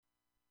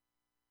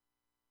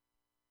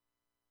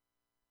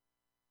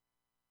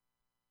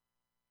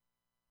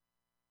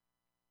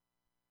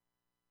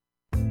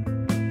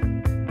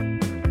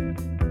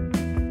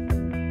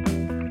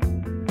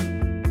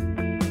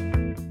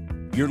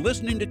You're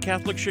listening to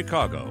Catholic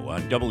Chicago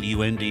on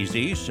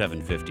WNDZ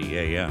 750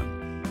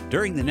 AM.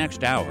 During the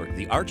next hour,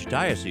 the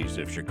Archdiocese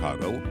of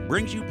Chicago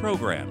brings you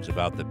programs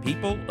about the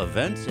people,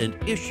 events, and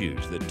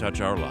issues that touch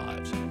our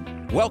lives.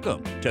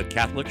 Welcome to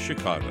Catholic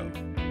Chicago.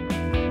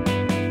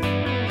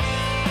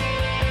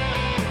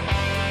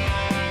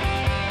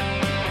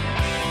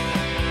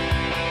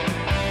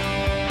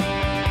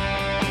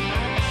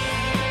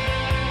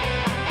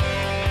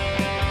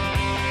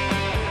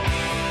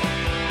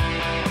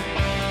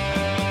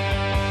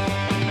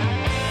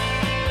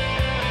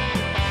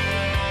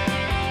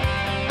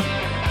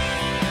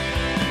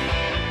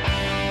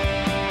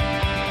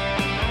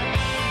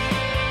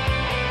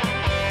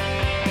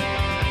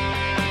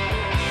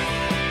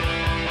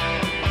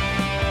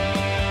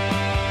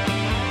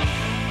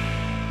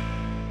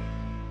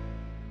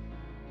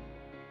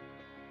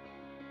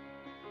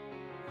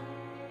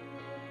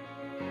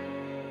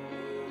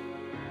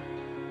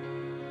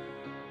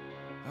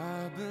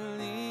 I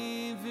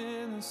believe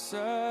in the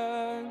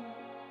sun.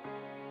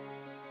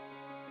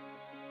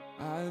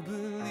 I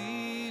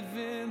believe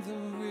in the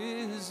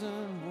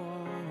risen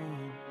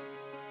one.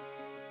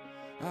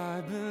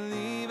 I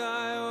believe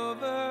I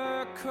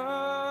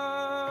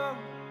overcome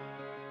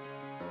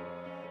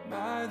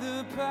by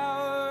the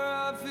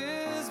power of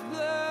his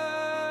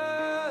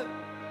blood.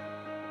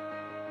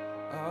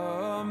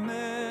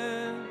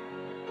 Amen.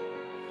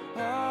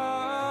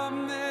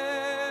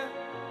 Amen.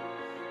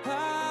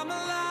 I'm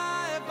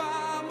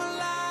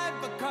alive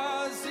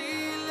because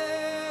he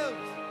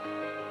lives.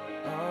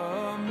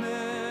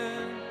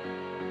 Amen.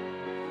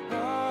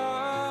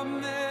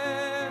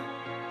 Amen.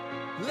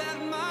 Let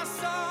my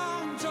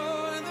song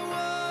join the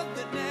world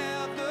that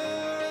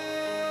never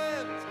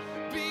ends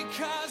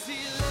because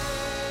he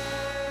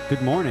lives.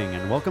 Good morning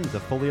and welcome to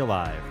Fully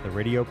Alive, the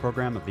radio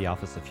program of the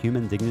Office of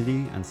Human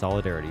Dignity and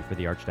Solidarity for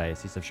the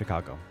Archdiocese of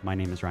Chicago. My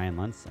name is Ryan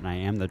Lentz and I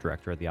am the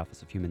Director of the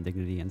Office of Human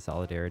Dignity and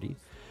Solidarity.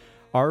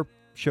 Our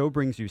show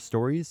brings you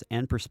stories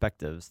and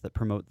perspectives that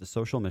promote the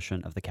social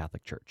mission of the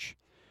Catholic Church.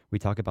 We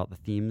talk about the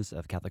themes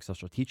of Catholic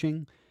social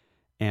teaching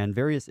and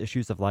various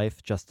issues of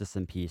life, justice,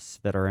 and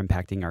peace that are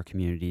impacting our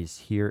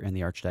communities here in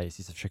the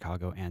Archdiocese of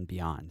Chicago and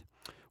beyond.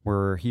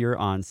 We're here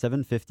on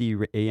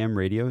 750 AM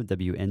radio,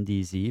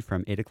 WNDZ,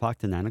 from 8 o'clock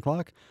to 9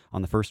 o'clock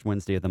on the first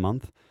Wednesday of the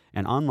month,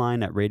 and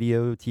online at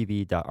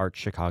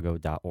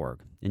radiotv.archchicago.org.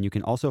 And you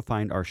can also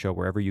find our show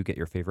wherever you get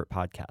your favorite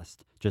podcast.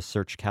 Just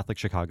search Catholic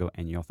Chicago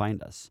and you'll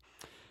find us.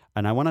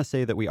 And I want to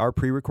say that we are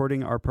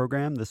pre-recording our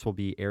program. This will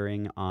be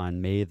airing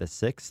on May the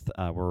 6th.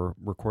 We're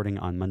recording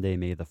on Monday,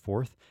 May the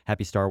 4th.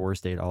 Happy Star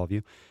Wars Day to all of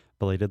you,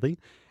 belatedly.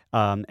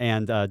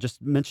 Just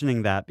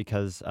mentioning that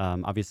because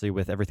obviously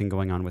with everything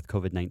going on with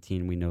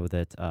COVID-19, we know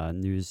that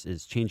news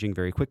is changing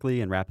very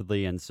quickly and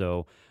rapidly. And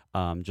so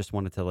just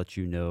wanted to let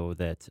you know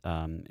that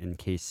in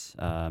case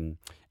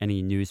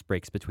any news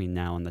breaks between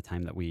now and the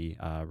time that we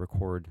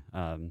record,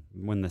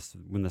 when this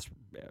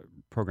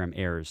program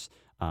airs,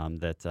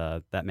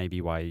 that may be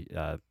why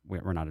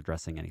we're not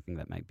addressing anything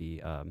that might be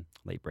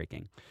late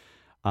breaking.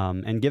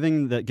 And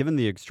given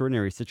the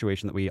extraordinary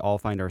situation that we all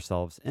find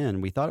ourselves in,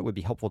 we thought it would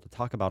be helpful to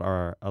talk about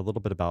a little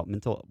bit about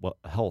mental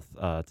health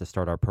to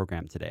start our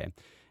program today.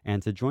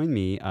 And to join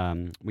me,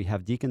 we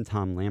have Deacon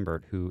Tom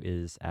Lambert, who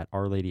is at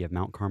Our Lady of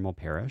Mount Carmel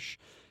Parish.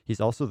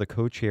 He's also the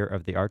co-chair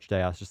of the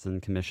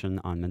Archdiocesan Commission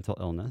on Mental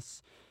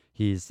Illness.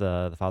 He's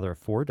the father of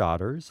 4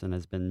 daughters and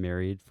has been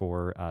married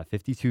for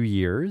 52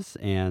 years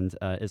and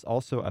is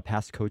also a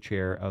past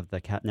co-chair of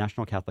the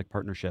National Catholic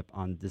Partnership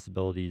on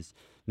Disabilities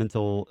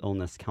Mental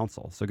Illness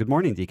Council. So good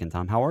morning, Deacon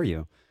Tom. How are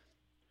you?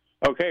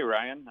 Okay,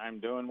 Ryan. I'm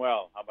doing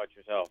well. How about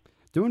yourself?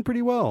 Doing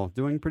pretty well.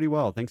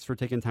 Thanks for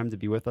taking time to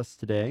be with us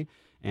today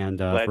and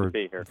Glad to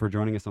be here. for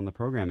joining us on the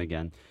program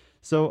again.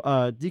 So,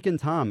 Deacon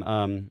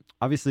Tom,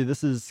 obviously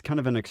this is kind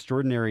of an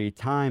extraordinary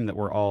time that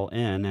we're all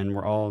in, and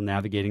we're all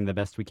navigating the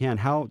best we can.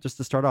 Just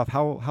to start off,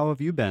 how have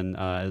you been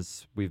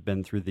as we've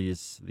been through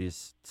these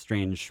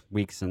strange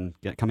weeks and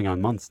coming on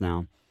months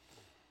now?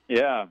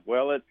 Yeah,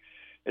 well, it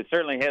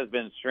certainly has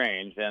been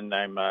strange, and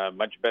I'm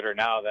much better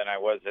now than I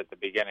was at the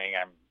beginning.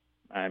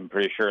 I'm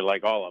pretty sure,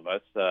 like all of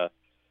us,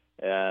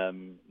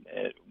 when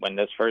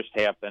this first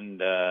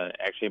happened,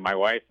 actually my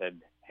wife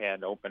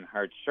had open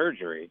heart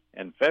surgery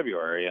in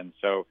February, and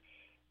so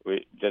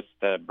we just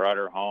brought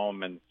her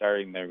home and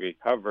starting the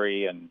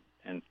recovery and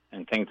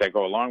things that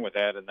go along with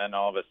that. And then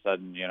all of a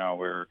sudden,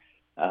 we're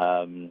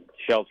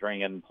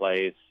sheltering in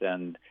place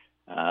and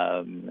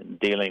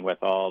dealing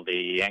with all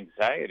the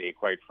anxiety,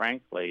 quite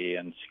frankly,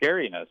 and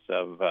scariness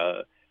of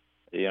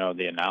the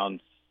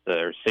announcements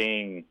they're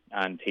seeing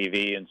on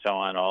TV and so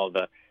on,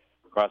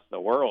 across the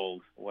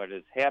world, what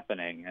is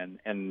happening,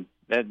 and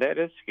that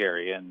is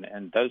scary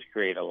and does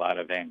create a lot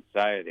of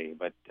anxiety.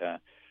 But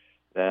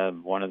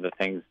one of the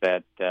things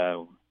that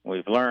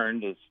we've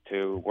learned is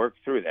to work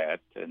through that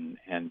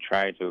and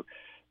try to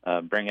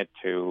bring it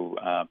to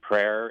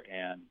prayer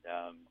and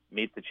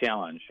meet the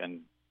challenge.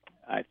 And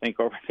I think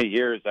over the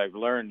years I've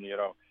learned,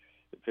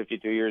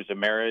 52 years of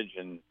marriage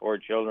and 4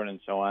 children and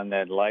so on,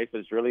 that life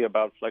is really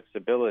about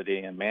flexibility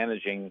and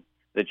managing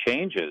the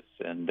changes.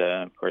 And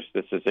of course,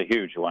 this is a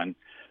huge one.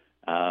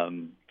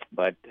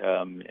 But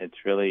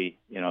it's really,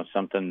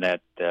 something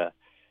that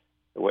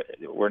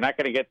we're not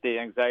going to get the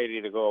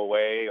anxiety to go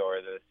away or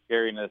the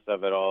scariness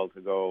of it all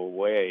to go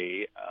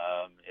away.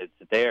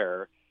 It's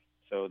there.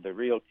 So the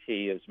real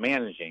key is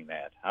managing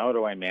that. How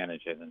do I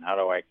manage it, and how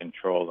do I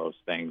control those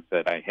things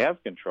that I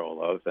have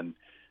control of, and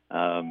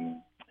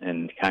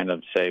kind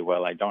of say,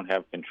 well, I don't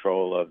have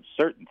control of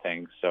certain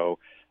things, so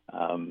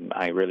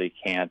I really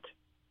can't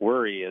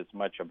worry as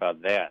much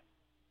about that.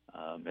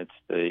 It's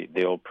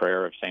the old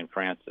prayer of St.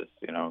 Francis,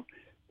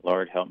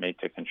 Lord, help me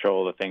to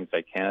control the things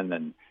I can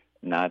and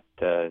not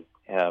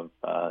have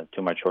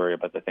too much worry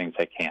about the things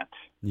I can't.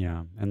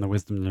 Yeah, and the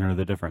wisdom to know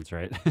the difference,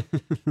 right?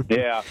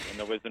 Yeah, and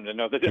the wisdom to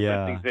know the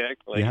difference,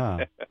 exactly.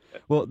 Yeah.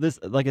 Well, this,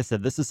 like I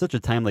said, this is such a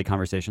timely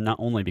conversation, not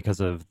only because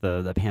of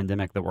the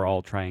pandemic that we're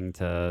all trying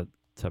to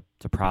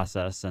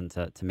process and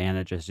to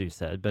manage, as you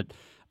said, but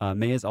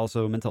May is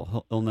also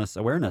Mental Illness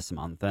Awareness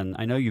Month. And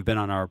I know you've been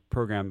on our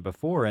program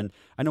before, and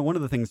I know one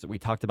of the things that we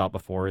talked about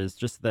before is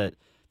just that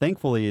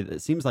thankfully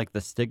it seems like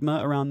the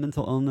stigma around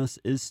mental illness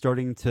is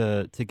starting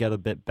to get a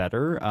bit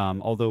better,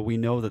 although we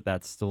know that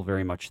that's still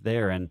very much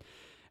there. And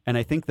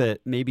I think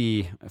that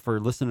maybe for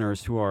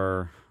listeners who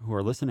are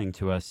listening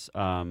to us,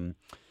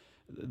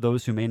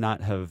 those who may not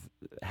have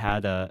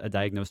had a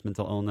diagnosed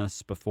mental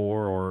illness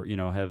before, or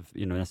have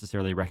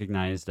necessarily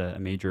recognized a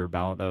major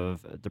bout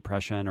of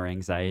depression or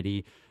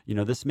anxiety,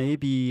 this may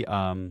be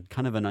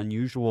kind of an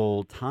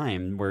unusual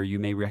time where you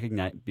may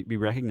be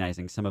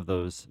recognizing some of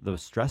those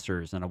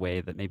stressors in a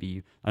way that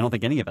maybe I don't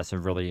think any of us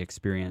have really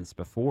experienced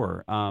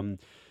before. And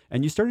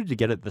you started to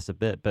get at this a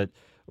bit, but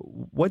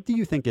what do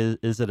you think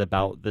is it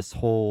about this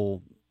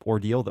whole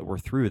ordeal that we're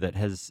through that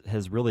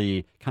has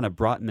really kind of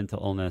brought mental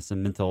illness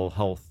and mental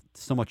health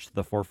so much to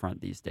the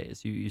forefront these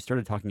days? You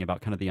started talking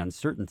about kind of the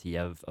uncertainty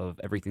of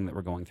everything that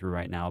we're going through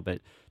right now,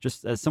 but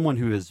just as someone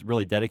who has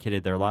really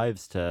dedicated their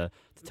lives to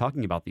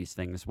talking about these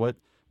things, what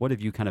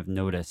have you kind of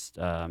noticed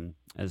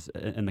as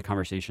in the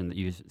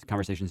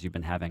conversations you've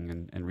been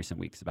having in recent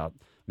weeks about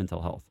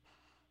mental health?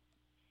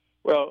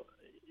 Well,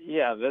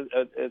 yeah,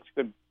 it's a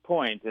good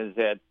point, is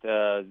that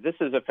this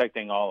is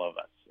affecting all of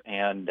us.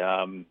 And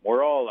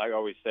we're all, I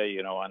always say,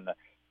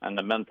 on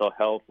the mental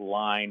health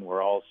line,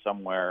 we're all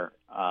somewhere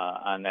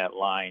on that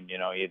line,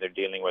 either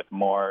dealing with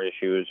more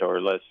issues or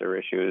lesser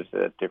issues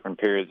at different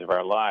periods of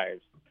our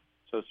lives.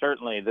 So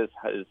certainly this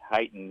has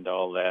heightened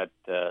all that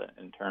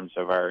in terms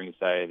of our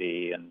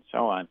anxiety and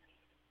so on.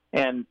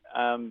 And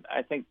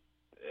I think,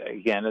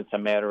 again, it's a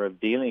matter of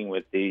dealing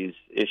with these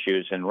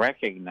issues and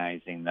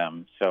recognizing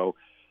them. So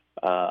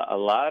a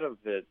lot of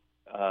it,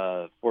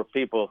 for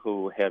people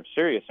who have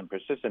serious and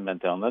persistent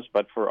mental illness,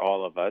 but for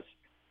all of us,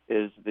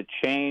 is the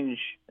change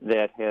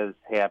that has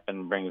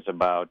happened brings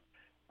about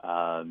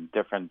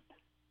different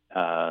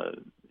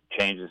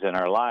changes in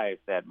our life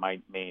that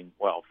might mean,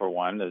 well, for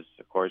one, is,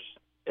 of course,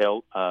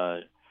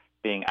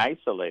 being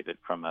isolated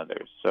from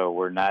others. So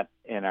we're not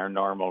in our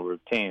normal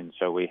routine.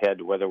 So we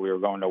had, whether we were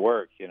going to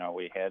work,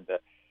 we had the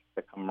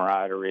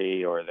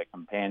camaraderie or the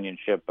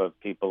companionship of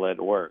people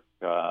at work.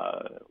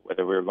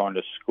 Whether we were going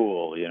to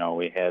school,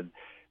 we had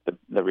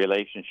the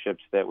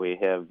relationships that we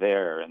have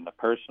there, and the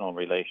personal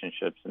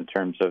relationships in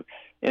terms of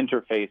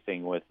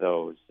interfacing with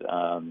those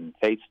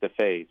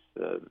face-to-face,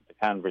 the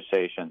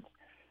conversations.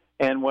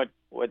 And what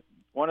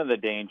one of the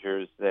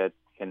dangers that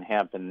can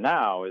happen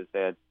now is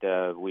that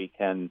we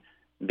can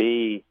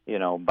be,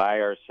 by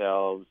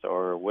ourselves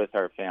or with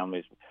our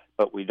families,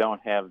 but we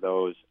don't have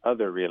those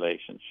other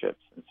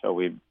relationships, and so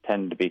we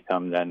tend to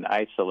become then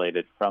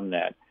isolated from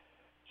that.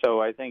 So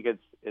I think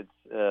it's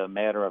a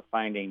matter of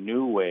finding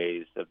new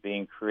ways of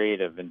being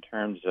creative in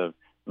terms of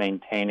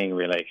maintaining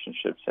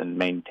relationships and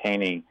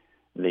maintaining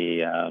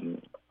the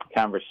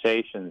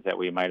conversations that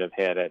we might have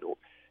had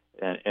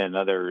in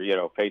other,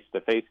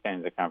 face-to-face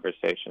kinds of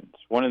conversations.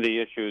 One of the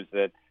issues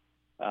that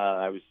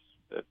I was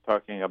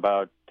talking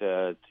about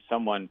to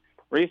someone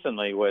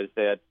recently was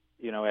that,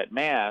 at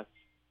Mass,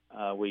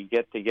 we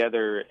get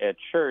together at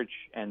church,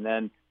 and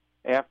then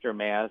after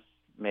Mass,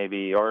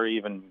 maybe, or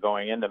even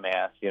going into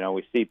Mass,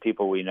 we see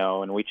people we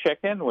know, and we check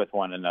in with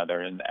one another.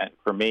 And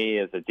for me,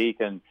 as a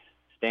deacon,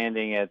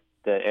 standing at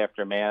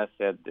after Mass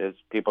as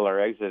people are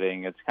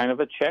exiting, it's kind of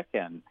a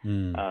check-in.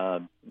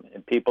 And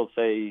people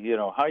say,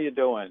 how you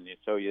doing?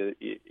 So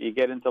you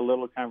get into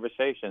little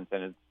conversations,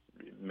 and it's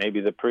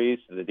maybe the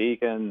priest, the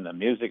deacon, the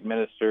music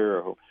minister,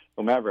 or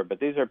whomever, but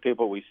these are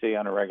people we see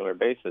on a regular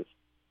basis.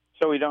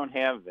 So we don't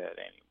have that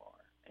anymore.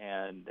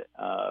 And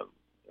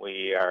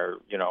we are,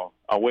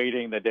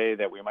 awaiting the day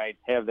that we might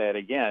have that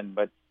again,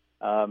 but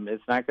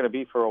it's not going to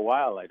be for a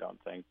while, I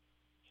don't think.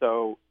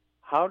 So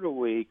how do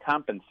we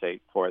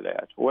compensate for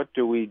that? What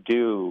do we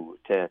do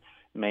to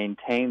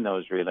maintain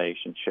those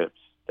relationships?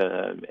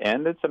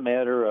 And it's a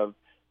matter of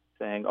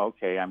saying,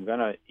 okay, I'm going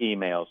to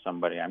email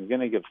somebody. I'm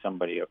going to give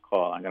somebody a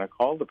call. I'm going to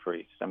call the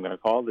priest. I'm going to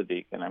call the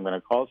deacon. I'm going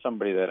to call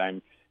somebody that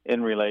I'm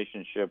in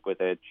relationship with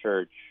at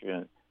church,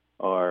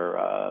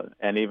 or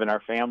and even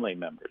our family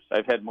members.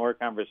 I've had more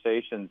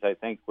conversations, I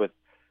think, with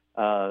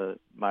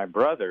my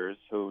brothers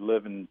who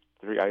live in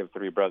I have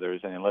three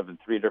brothers, and they live in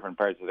three different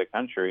parts of the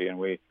country, and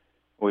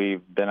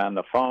we've been on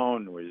the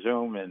phone, we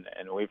Zoom, and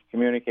we've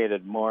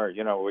communicated more.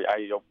 You know,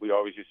 we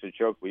always used to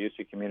joke we used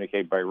to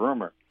communicate by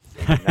rumor.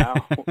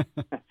 Now,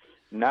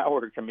 now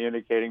we're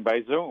communicating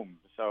by Zoom.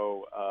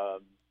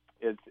 So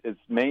it's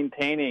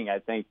maintaining, I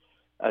think,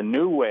 a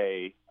new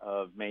way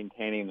of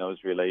maintaining those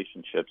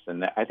relationships,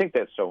 and I think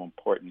that's so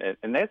important,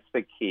 and that's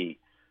the key.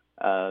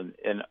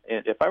 And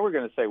if I were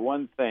going to say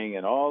one thing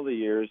in all the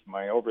years,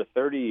 my over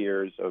 30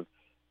 years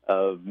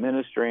of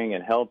ministering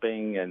and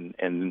helping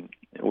and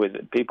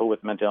with people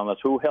with mental illness,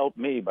 who helped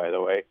me, by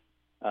the way,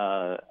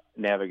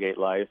 navigate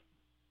life,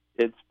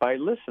 it's by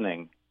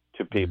listening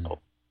to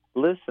people.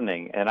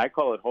 Listening, and I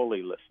call it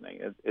holy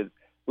listening. It's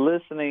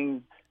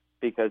listening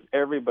because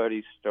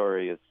everybody's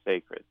story is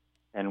sacred.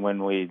 And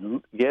when we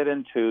get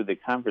into the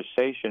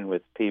conversation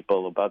with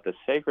people about the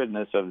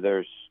sacredness of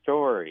their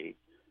story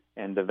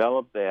and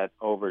develop that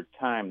over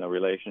time, the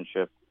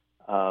relationship,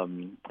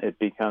 it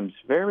becomes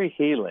very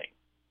healing.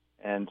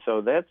 And so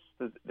that's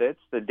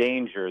the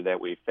danger that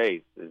we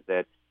face, is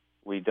that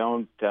we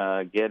don't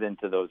get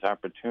into those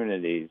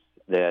opportunities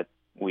that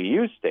we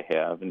used to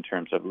have in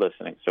terms of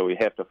listening. So we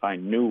have to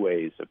find new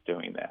ways of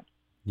doing that.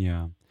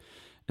 Yeah.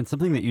 And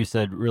something that you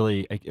said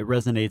really, it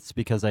resonates,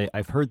 because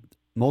I've heard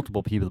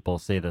multiple people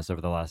say this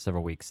over the last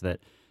several weeks,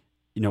 that,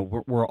 you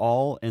know, we're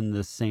all in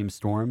the same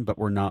storm, but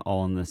we're not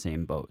all in the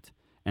same boat.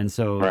 And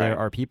so there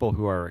are people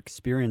who are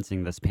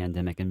experiencing this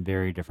pandemic in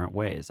very different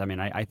ways. I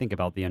mean, I think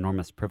about the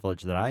enormous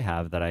privilege that I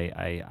have, that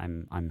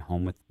I'm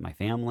home with my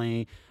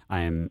family.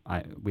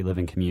 We live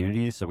in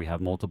communities, so we have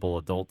multiple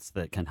adults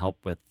that can help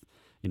with,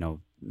 you know,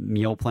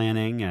 meal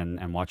planning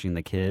and watching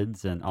the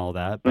kids and all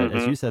that. But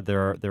as you said,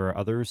 there are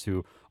others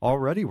who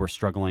already were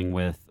struggling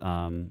with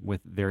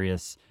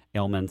various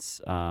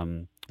ailments,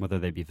 whether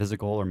they be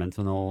physical or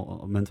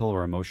mental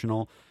or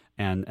emotional.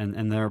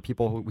 And there are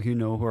people who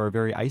know who are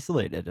very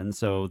isolated, and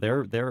so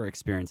they're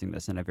experiencing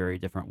this in a very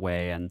different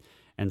way, and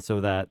so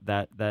that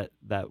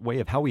way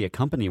of how we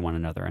accompany one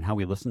another and how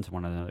we listen to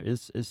one another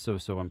is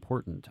so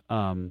important.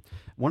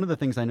 One of the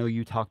things I know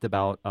you talked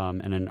about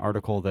in an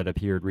article that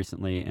appeared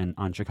recently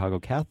on Chicago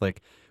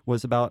Catholic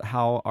was about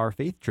how our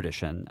faith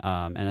tradition,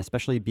 and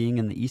especially being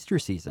in the Easter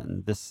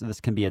season, this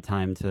can be a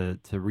time to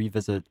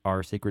revisit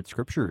our sacred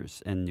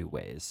scriptures in new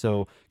ways.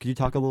 So could you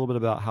talk a little bit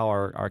about how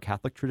our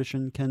Catholic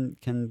tradition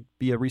can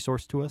be a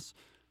resource to us?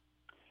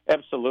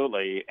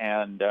 Absolutely.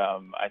 And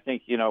I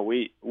think, you know,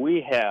 we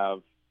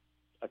have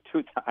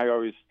I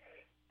always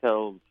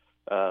tell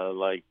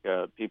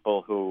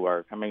people who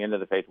are coming into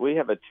the faith, we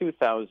have a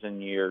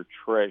 2,000-year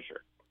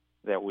treasure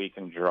that we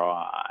can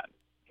draw on.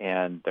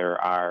 And there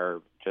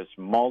are just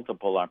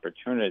multiple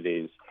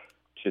opportunities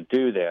to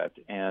do that.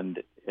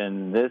 And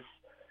in this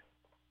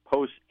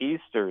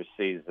post-Easter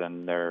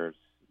season,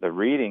 the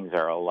readings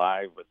are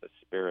alive with the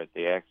Spirit,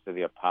 the Acts of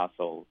the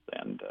Apostles,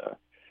 and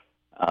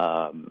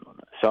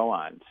so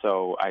on.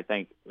 So I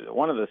think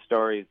one of the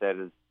stories that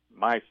is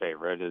my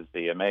favorite is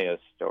the Emmaus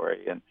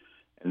story, and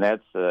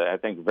that's I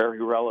think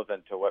very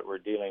relevant to what we're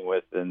dealing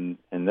with in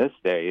this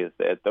day, is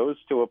that those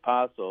two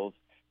apostles,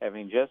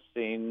 having just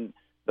seen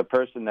the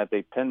person that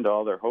they pinned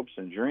all their hopes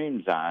and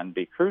dreams on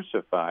be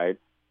crucified,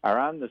 are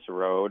on this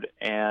road,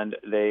 and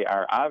they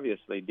are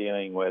obviously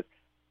dealing with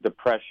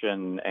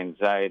depression,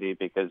 anxiety,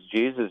 because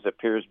Jesus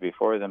appears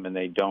before them and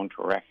they don't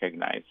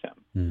recognize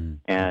him.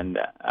 And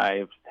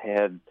I've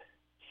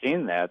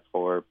seen that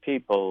for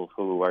people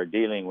who are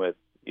dealing with,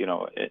 you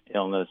know,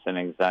 illness and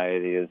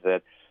anxiety, is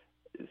that,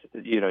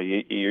 you know,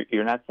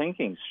 you're not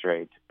thinking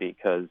straight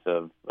because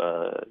of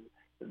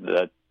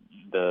the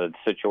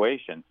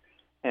situation.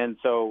 And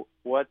so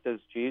what does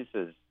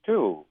Jesus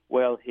do?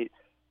 Well, he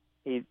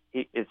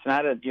it's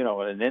not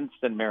an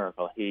instant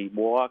miracle. He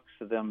walks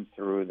them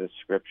through the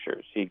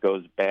scriptures. He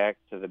goes back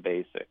to the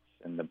basics,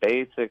 and the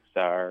basics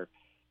are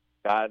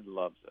God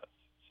loves us.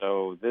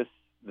 So this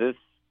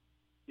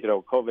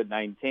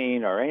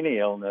COVID-19 or any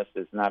illness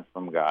is not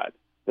from God.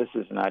 This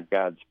is not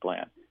God's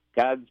plan.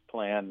 God's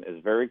plan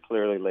is very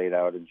clearly laid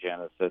out in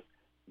Genesis.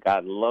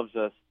 God loves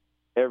us.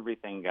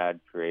 Everything God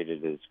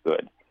created is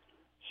good.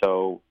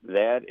 So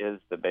that is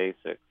the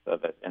basics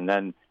of it. And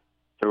then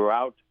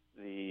throughout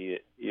the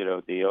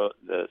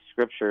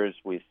scriptures,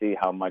 we see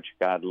how much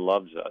God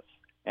loves us.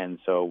 And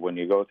so when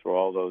you go through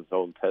all those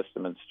Old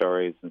Testament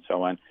stories and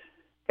so on,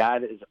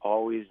 God is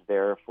always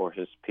there for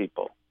his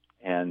people.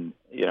 And,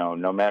 you know,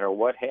 no matter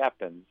what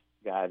happens,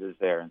 God is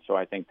there. And so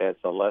I think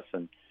that's a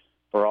lesson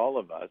for all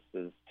of us,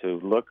 is to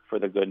look for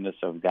the goodness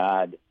of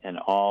God in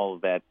all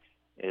that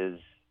is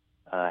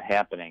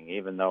happening,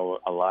 even though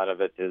a lot of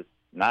it is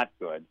not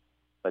good,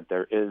 but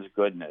there is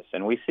goodness.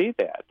 And we see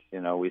that,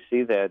 we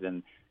see that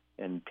in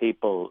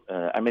people.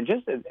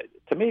 Just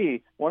to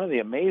me, one of the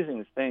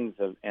amazing things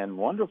and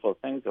wonderful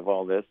things of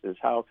all this is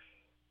how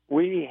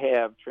we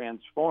have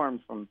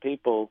transformed from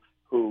people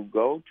who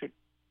go to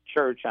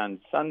church on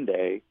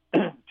Sunday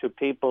to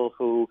people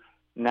who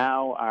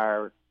now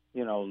are,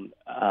 going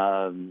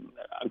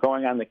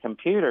on the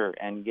computer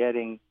and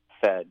getting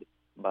fed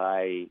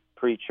by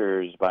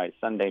preachers, by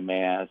Sunday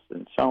Mass,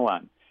 and so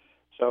on.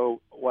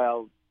 So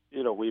while,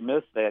 we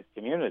miss that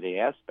community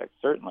aspect,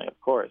 certainly, of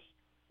course,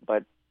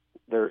 but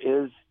there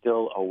is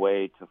still a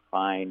way to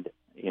find,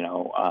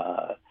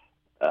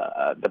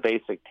 the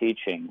basic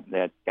teaching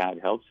that God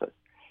helps us.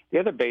 The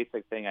other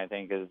basic thing, I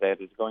think, is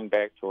that it's going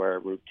back to our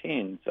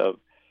routines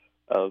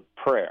of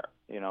prayer,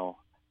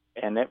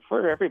 and that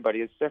for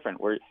everybody it's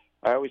different.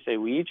 I always say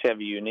we each have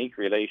a unique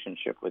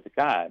relationship with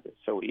God,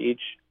 so we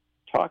each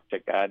talk to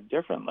God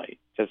differently,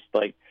 just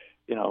like,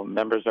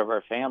 members of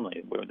our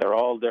family. They're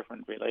all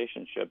different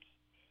relationships,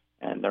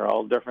 and they're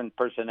all different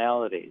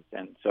personalities.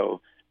 And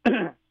so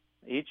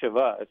each of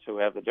us who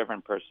have a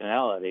different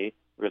personality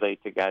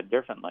relate to God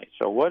differently.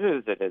 So what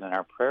is it in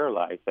our prayer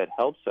life that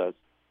helps us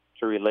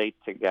to relate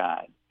to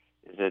God?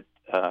 Is it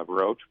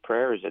rote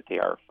prayer? Is it the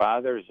Our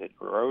Father? Is it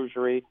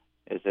rosary?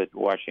 Is it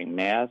watching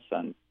Mass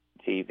on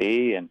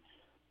TV? And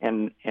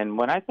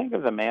when I think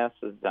of the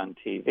Masses on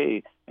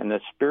TV and the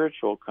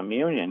spiritual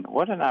communion,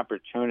 what an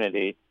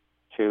opportunity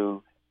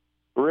to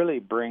really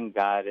bring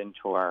God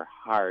into our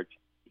heart,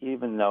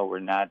 even though we're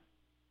not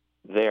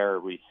there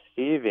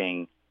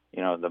receiving,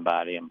 the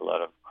body and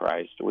blood of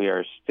Christ. We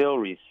are still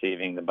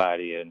receiving the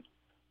body and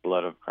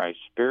blood of Christ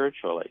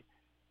spiritually.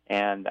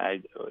 And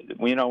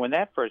when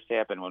that first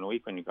happened, when we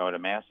couldn't go to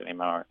Mass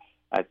anymore,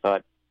 I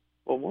thought,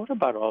 well, what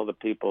about all the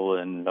people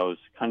in those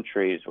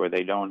countries where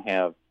they don't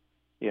have,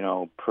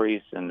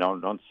 priests and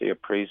don't see a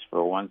priest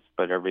for once,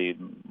 but every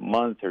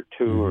month or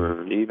two,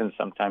 or even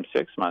sometimes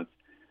 6 months?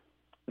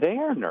 They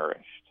are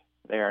nourished.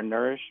 They are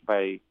nourished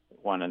by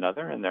one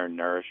another, and they're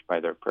nourished by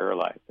their prayer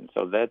life. And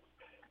so this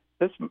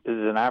is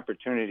an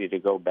opportunity to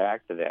go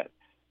back to that.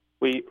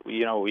 We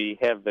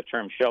have the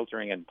term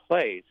sheltering in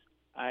place.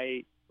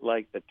 I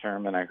like the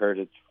term, and I heard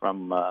it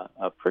from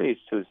a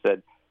priest who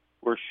said,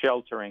 we're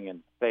sheltering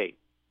in faith.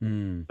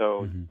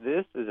 So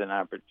this is an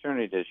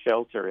opportunity to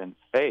shelter in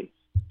faith,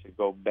 to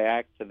go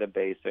back to the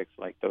basics,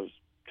 like those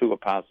two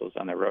apostles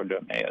on the road to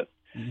Emmaus.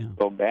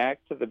 Go back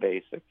to the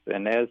basics.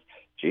 And as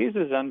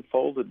Jesus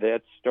unfolded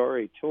that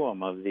story to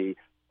them of the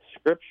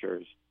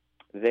Scriptures,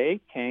 they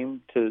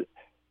came to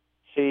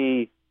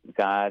see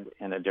God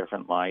in a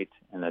different light,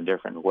 in a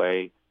different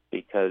way,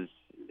 because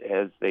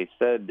as they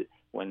said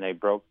when they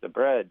broke the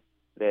bread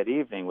that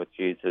evening with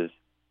Jesus,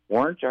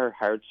 weren't our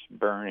hearts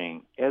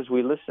burning as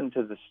we listened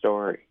to the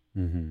story?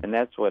 And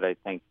that's what I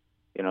think,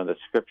 the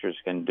Scriptures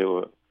can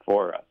do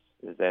for us,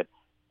 is that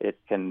it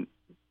can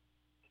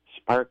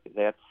spark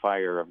that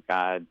fire of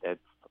God,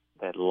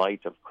 that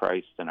light of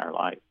Christ in our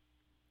life.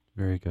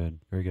 Very good.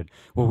 Very good.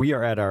 Well, we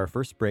are at our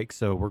first break,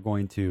 so we're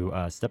going to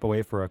step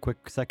away for a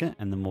quick second,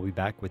 and then we'll be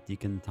back with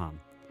Deacon Tom.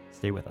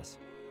 Stay with us.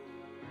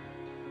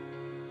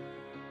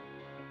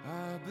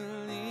 I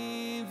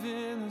believe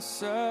in the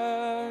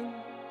sun.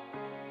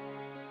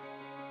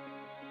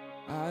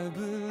 I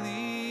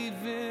believe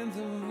in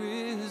the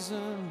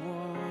risen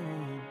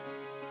one.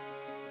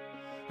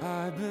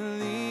 I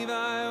believe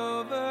I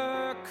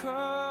overcome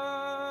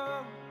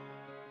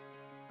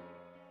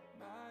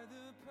by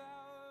the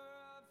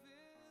power of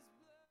His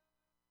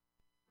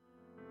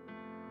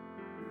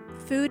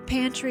blood. Food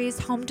pantries,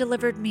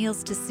 home-delivered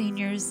meals to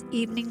seniors,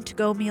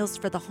 evening-to-go meals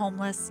for the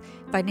homeless,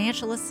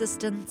 financial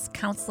assistance,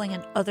 counseling,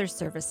 and other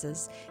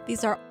services.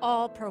 These are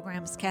all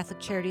programs Catholic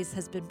Charities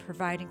has been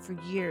providing for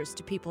years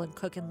to people in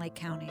Cook and Lake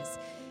counties.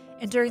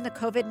 And during the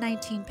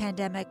COVID-19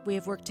 pandemic, we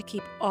have worked to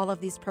keep all of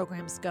these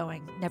programs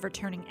going, never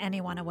turning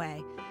anyone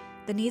away.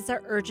 The needs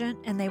are urgent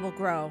and they will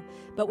grow,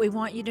 but we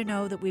want you to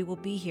know that we will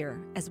be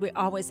here, as we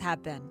always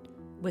have been,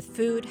 with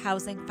food,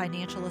 housing,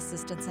 financial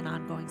assistance, and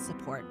ongoing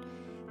support.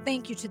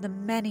 Thank you to the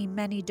many,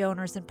 many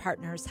donors and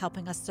partners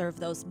helping us serve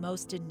those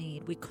most in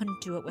need. We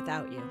couldn't do it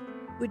without you.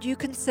 Would you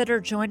consider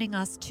joining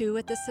us too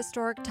at this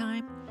historic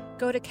time?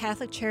 Go to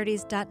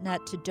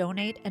CatholicCharities.net to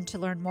donate and to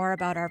learn more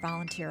about our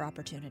volunteer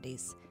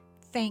opportunities.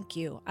 Thank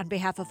you on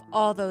behalf of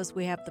all those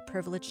we have the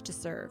privilege to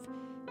serve.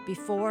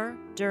 Before,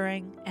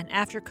 during, and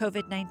after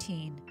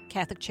COVID-19,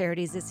 Catholic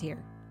Charities is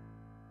here.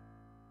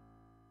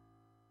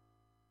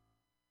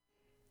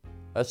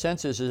 A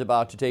census is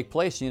about to take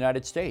place in the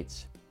United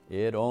States.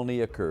 It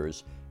only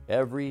occurs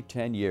every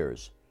 10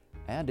 years,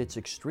 and it's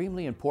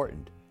extremely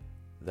important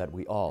that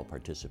we all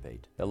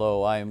participate.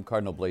 Hello, I am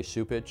Cardinal Blaise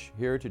Cupich,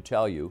 here to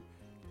tell you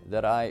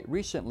that I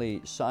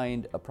recently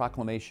signed a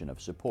proclamation of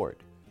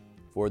support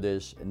for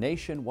this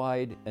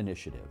nationwide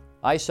initiative.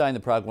 I signed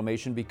the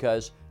proclamation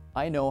because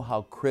I know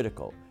how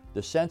critical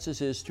the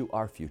census is to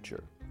our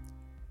future.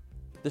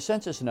 The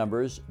census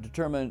numbers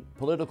determine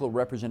political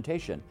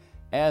representation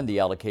and the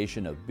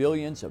allocation of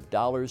billions of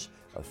dollars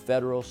of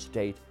federal,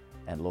 state,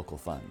 and local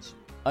funds.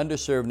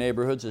 Underserved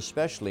neighborhoods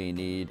especially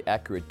need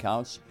accurate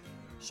counts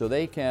so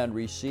they can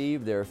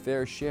receive their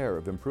fair share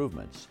of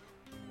improvements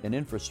in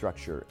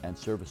infrastructure and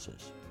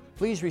services.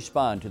 Please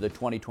respond to the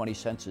 2020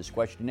 census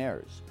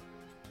questionnaires.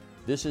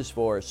 This is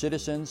for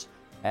citizens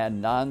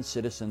and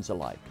non-citizens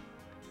alike.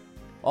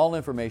 All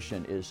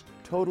information is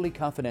totally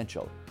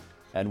confidential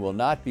and will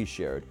not be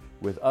shared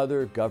with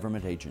other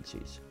government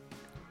agencies.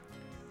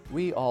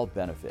 We all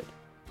benefit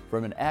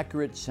from an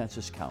accurate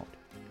census count.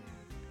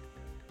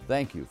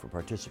 Thank you for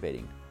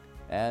participating,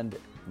 and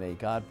may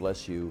God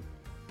bless you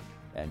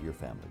and your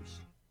families.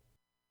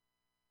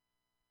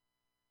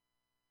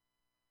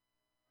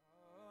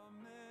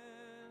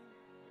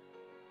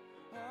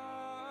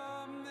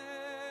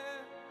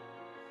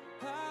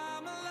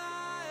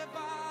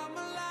 I'm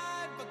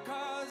alive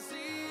because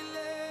he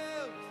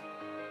lives.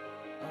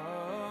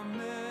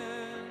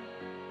 Amen.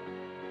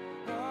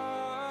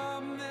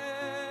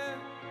 Amen.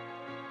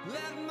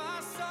 Let my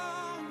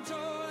song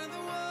join the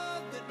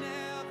world that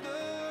never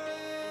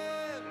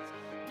ends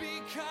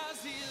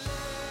because he lives.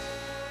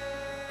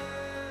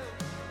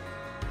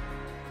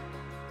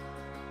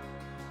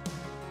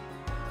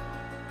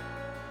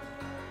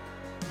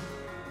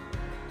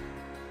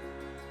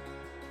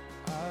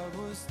 I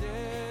was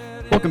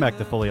dead. Welcome back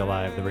to Fully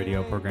Alive, the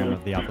radio program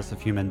of the Office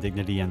of Human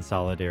Dignity and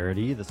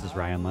Solidarity. This is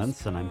Ryan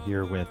Lentz, and I'm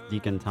here with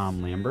Deacon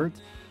Tom Lambert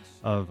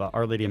of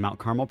Our Lady of Mount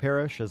Carmel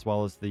Parish, as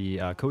well as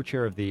the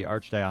co-chair of the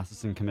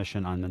Archdiocesan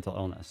Commission on Mental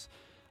Illness.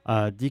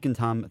 Deacon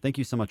Tom, thank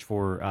you so much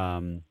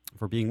for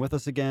being with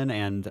us again,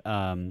 and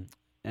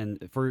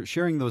for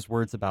sharing those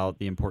words about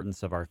the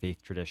importance of our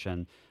faith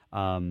tradition.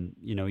 As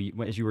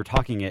you were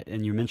talking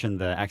and you mentioned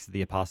the Acts of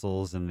the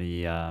Apostles and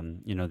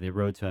the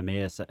road to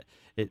Emmaus,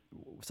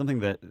 something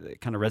that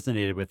kind of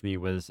resonated with me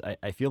was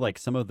I feel like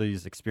some of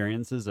these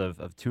experiences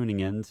of tuning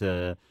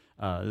into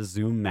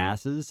Zoom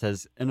masses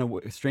has, in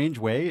a strange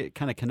way, it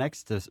kind of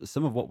connects to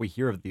some of what we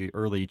hear of the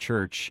early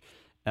church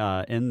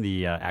in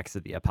the Acts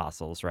of the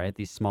Apostles, right?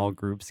 These small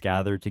groups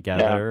gathered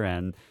together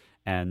and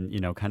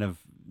kind of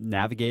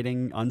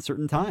navigating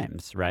uncertain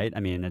times, right?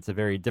 I mean, it's a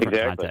very different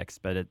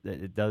context, but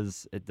it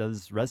does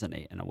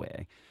resonate in a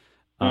way.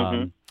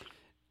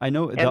 I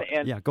know. Go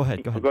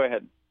ahead. Go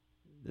ahead.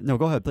 No,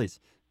 go ahead, please.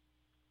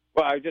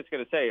 Well, I was just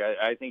going to say,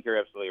 I think you're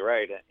absolutely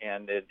right.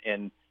 And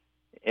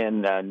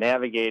in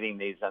navigating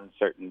these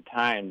uncertain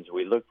times,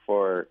 we look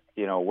for,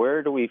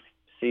 where do we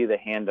see the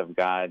hand of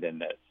God in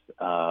this?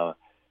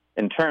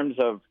 In terms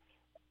of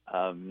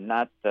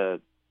not the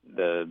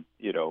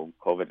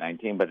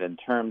COVID-19, but in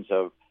terms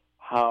of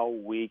how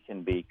we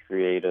can be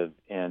creative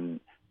in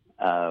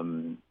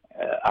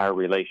our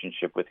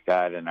relationship with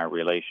God and our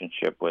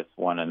relationship with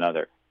one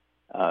another.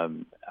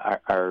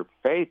 Our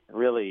faith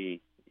really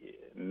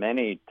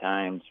many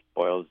times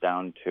boils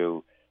down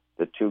to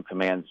the two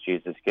commands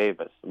Jesus gave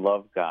us.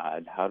 Love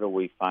God. How do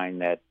we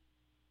find that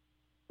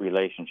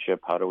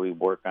relationship? How do we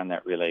work on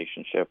that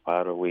relationship?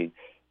 How do we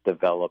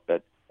develop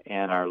it?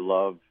 And our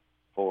love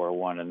for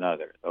one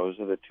another. Those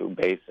are the two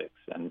basics.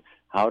 And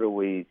how do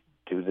we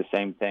do the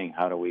same thing?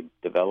 How do we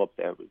develop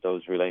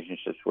those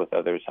relationships with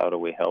others? How do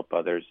we help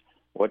others?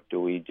 What do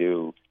we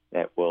do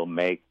that will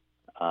make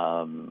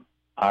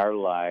our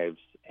lives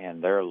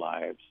and their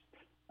lives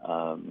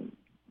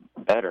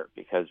better?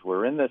 Because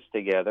we're in this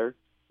together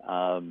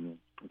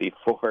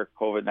before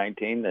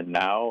COVID-19 and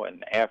now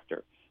and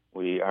after.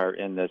 We are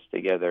in this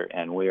together,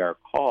 and we are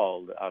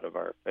called out of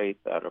our faith,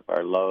 out of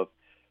our love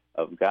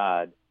of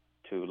God,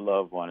 to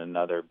love one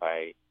another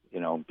by,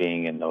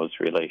 being in those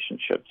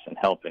relationships and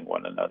helping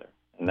one another.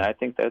 And I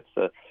think that's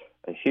a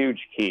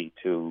huge key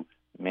to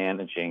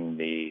managing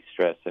the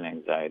stress and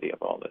anxiety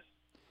of all this.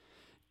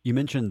 You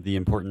mentioned the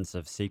importance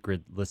of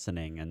sacred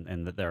listening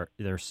and that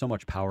there's so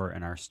much power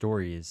in our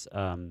stories.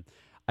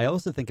 I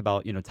also think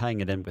about,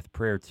 tying it in with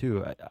prayer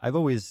too. I've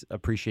always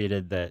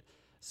appreciated that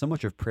so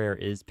much of prayer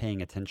is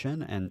paying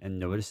attention and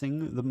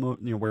noticing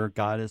where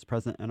God is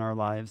present in our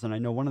lives. And I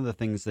know one of the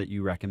things that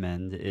you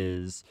recommend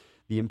is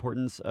the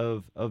importance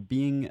of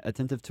being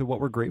attentive to what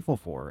we're grateful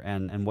for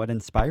and what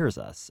inspires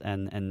us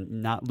and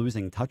not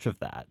losing touch of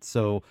that.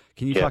 So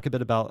can you talk a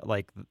bit about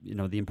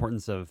the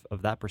importance of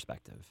that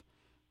perspective?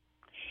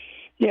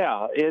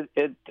 Yeah,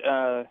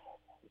 again,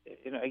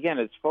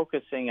 it's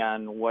focusing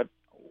on what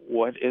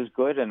is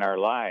good in our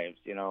lives.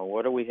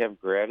 What do we have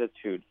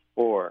gratitude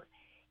for?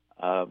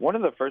 One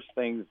of the first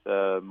things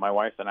my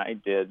wife and I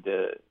did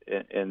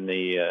in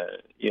the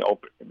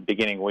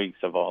beginning weeks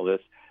of all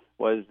this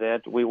was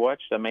that we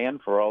watched A Man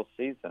for All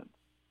Seasons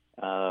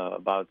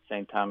about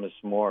St. Thomas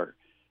More.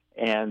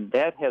 And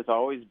that has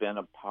always been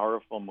a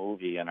powerful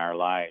movie in our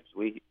lives.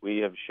 We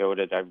have showed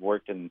it. I've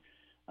worked in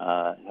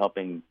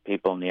helping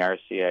people in the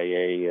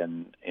RCIA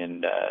and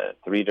in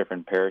 3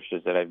 different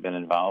parishes that I've been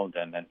involved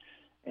in.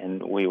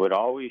 And we would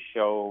always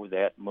show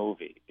that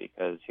movie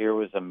because here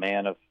was a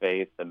man of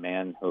faith, a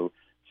man who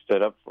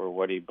stood up for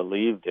what he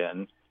believed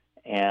in.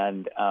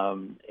 And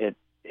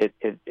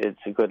it's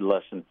a good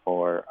lesson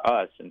for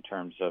us in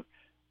terms of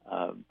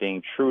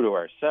being true to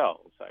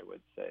ourselves, I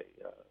would say.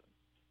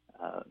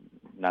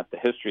 Not the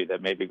history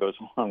that maybe goes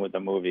along with the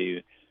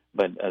movie,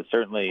 but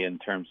certainly in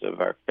terms of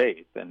our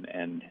faith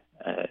and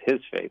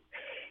his faith.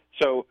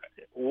 So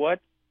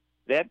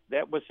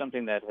that was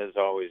something that has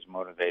always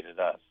motivated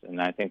us, and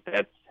I think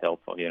that's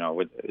helpful.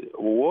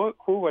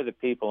 Who are the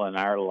people in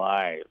our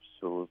lives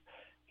who've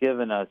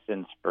given us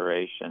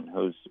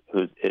inspiration?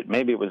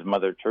 Maybe it was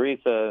Mother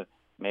Teresa,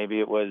 maybe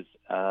it was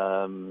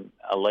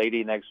a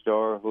lady next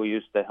door who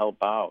used to help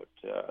out.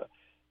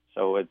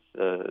 So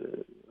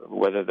it's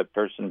whether the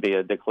person be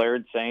a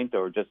declared saint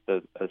or just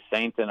a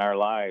saint in our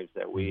lives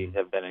that we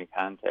have been in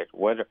contact.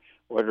 What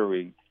are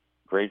we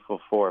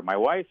grateful for? My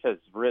wife has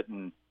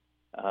written.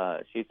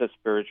 She's a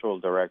spiritual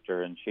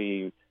director, and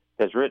she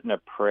has written a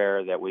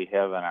prayer that we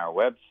have on our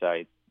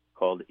website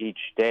called Each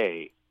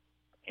Day.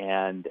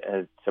 And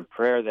it's a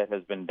prayer that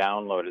has been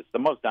downloaded. It's the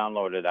most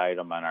downloaded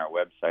item on our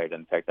website.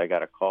 In fact, I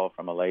got a call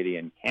from a lady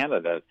in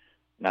Canada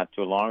not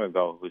too long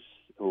ago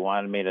who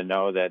wanted me to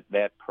know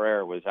that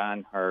prayer was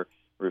on her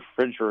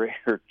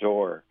refrigerator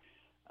door.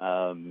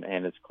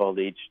 And it's called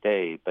Each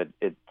Day. But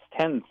it's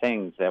 10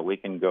 things that we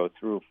can go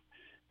through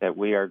that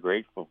we are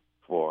grateful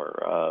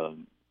for.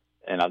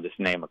 And I'll just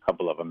name a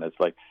couple of them. It's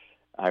like,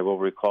 I will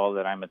recall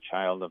that I'm a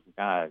child of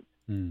God.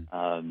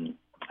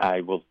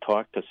 I will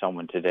talk to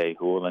someone today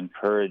who will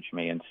encourage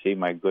me and see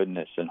my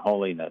goodness and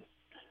holiness.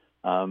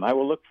 I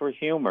will look for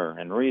humor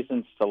and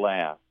reasons to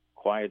laugh.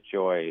 Quiet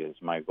joy is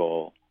my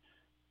goal.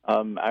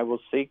 I will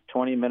seek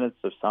 20 minutes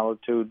of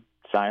solitude,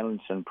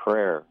 silence, and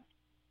prayer.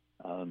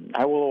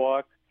 I will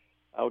walk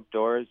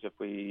outdoors if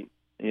we,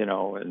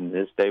 in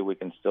this day we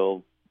can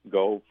still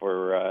go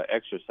for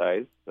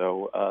exercise.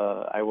 So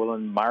I will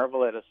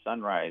marvel at a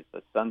sunrise,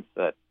 a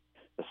sunset,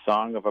 the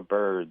song of a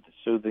bird, the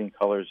soothing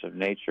colors of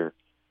nature,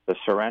 the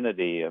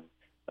serenity of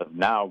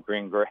now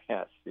green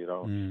grass. We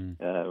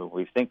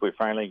think we're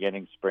finally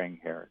getting spring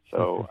here.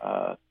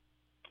 So,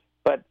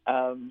 but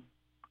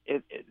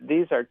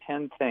these are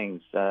 10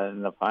 things.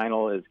 And the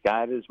final is,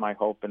 God is my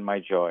hope and my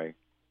joy.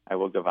 I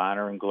will give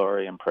honor and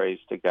glory and praise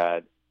to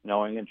God,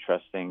 knowing and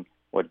trusting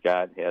what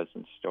God has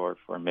in store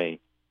for me.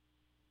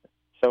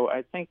 So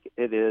I think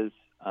it is,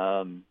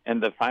 and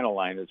the final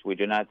line is, we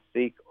do not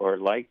seek or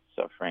like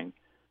suffering,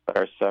 but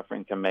our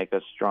suffering can make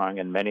us strong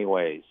in many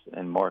ways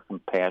and more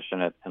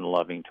compassionate and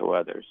loving to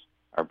others,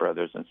 our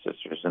brothers and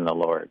sisters in the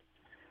Lord.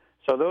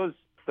 So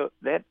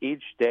that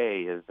each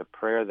day is a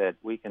prayer that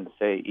we can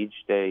say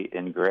each day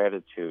in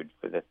gratitude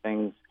for the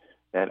things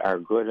that are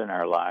good in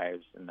our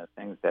lives and the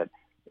things that,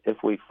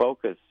 if we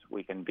focus,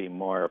 we can be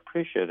more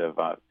appreciative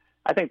of.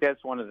 I think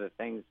that's one of the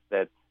things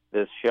that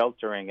this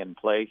sheltering in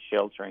place,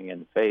 sheltering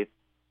in faith,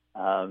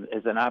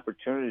 is an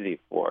opportunity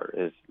for,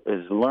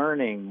 is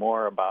learning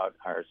more about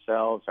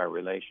ourselves, our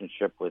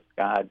relationship with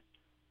God,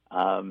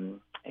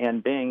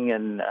 and being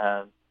in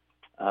a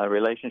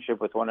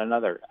relationship with one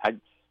another.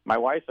 My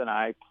wife and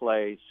I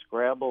play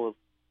Scrabble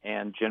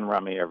and gin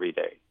rummy every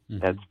day.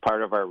 That's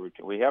part of our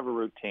routine. We have a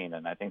routine,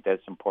 and I think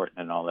that's important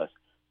in all this.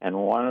 And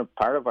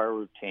part of our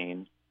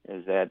routine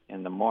is that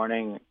in the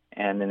morning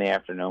and in the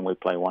afternoon we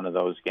play one of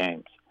those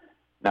games.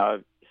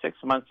 Now, 6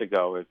 months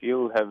ago, if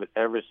you have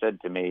ever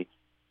said to me,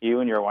 you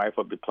and your wife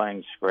will be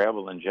playing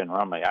Scrabble and gin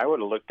rummy, I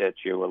would have looked at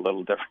you a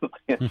little differently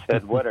and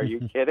said, what, are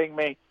you kidding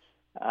me?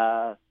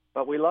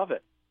 But we love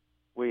it.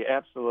 We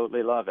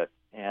absolutely love it.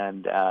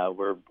 And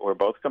we're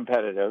both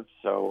competitive,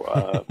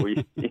 so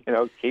we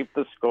keep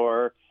the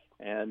score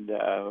and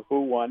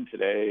who won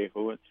today,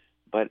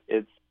 but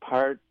it's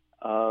part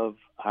of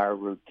our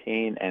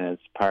routine, and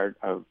it's part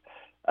of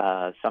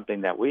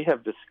something that we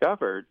have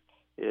discovered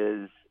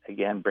is,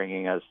 again,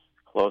 bringing us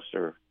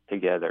closer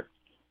together.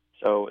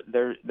 So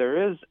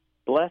there is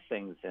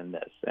blessings in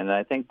this, and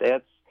I think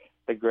that's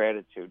the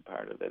gratitude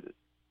part of it.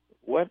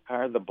 What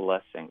are the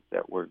blessings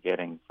that we're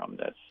getting from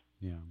this?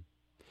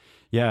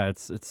 Yeah,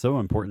 it's so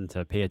important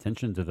to pay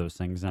attention to those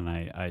things, and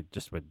I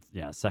just would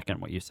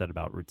second what you said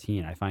about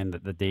routine. I find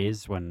that the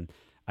days when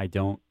I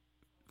don't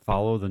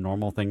follow the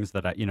normal things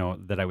that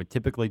I would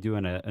typically do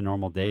in a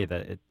normal day,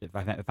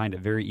 I find it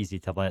very easy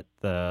to let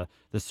the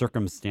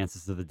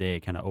circumstances of the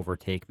day kind of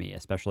overtake me,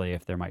 especially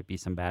if there might be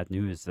some bad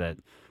news that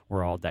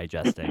we're all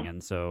digesting.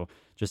 And so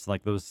just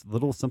like those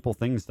little simple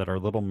things that are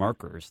little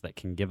markers that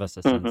can give us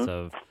a sense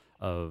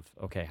of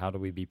okay, how do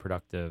we be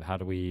productive? How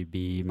do we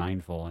be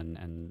mindful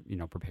and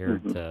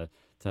prepared to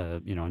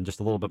and just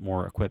a little bit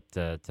more equipped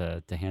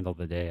to handle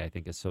the day, I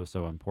think is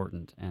so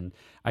important. And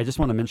I just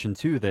want to mention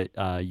too that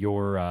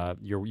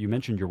you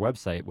mentioned your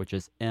website, which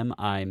is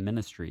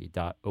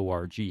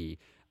miministry.org.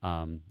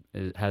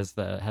 It has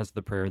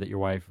the prayer that your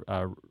wife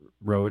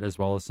wrote, as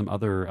well as some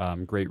other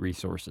great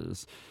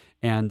resources.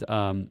 And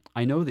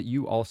I know that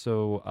you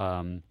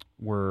also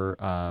were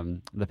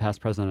the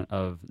past president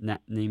of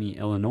NAMI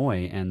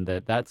Illinois, and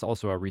that's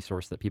also a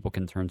resource that people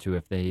can turn to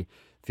if they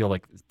feel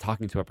like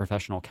talking to a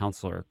professional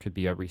counselor could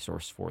be a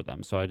resource for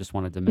them. So I just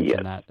wanted to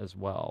mention that as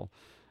well.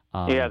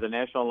 The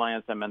National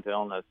Alliance on Mental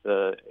Illness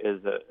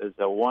is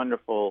a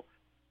wonderful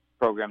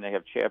program. They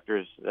have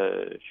chapters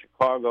in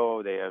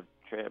Chicago, they have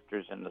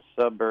chapters in the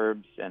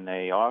suburbs, and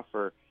they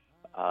offer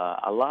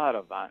a lot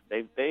of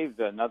they've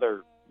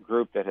another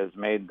group that has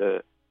made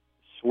the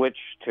switch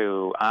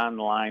to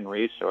online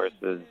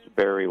resources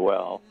very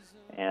well,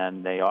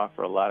 and they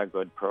offer a lot of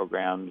good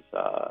programs,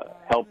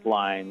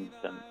 helplines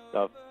and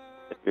stuff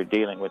if you're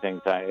dealing with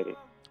anxiety.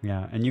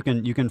 Yeah, and you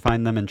can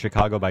find them in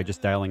Chicago by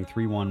just dialing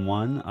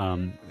 311.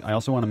 I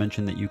also want to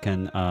mention that you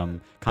can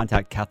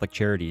contact Catholic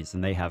Charities,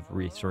 and they have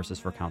resources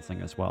for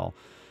counseling as well.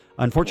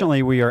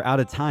 Unfortunately, we are out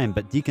of time,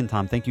 but Deacon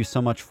Tom, thank you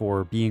so much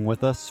for being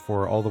with us,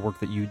 for all the work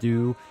that you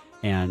do,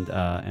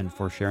 and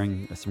for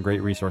sharing some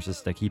great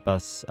resources to keep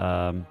us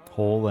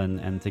whole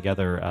and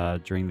together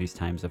during these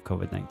times of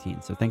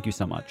COVID-19. So thank you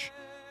so much.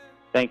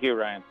 Thank you,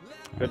 Ryan.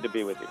 Good to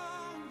be with you.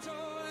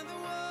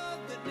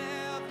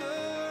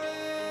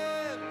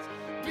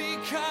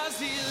 Because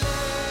he lives.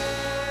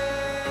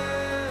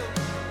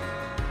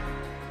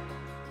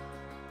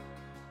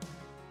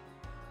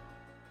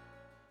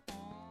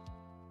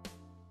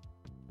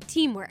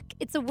 Teamwork.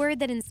 It's a word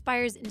that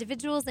inspires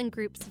individuals and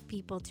groups of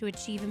people to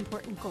achieve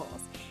important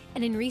goals.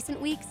 And in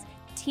recent weeks,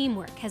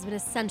 teamwork has been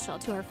essential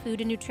to our food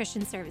and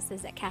nutrition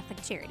services at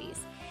Catholic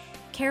Charities.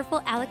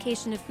 Careful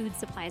allocation of food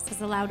supplies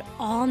has allowed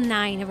all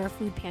 9 of our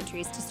food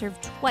pantries to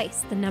serve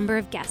twice the number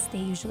of guests they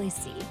usually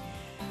see.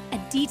 A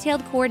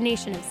detailed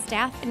coordination of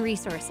staff and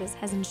resources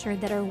has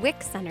ensured that our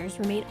WIC centers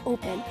remain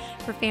open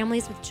for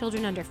families with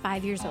children under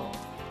 5 years old.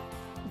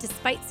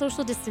 Despite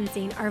social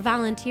distancing, our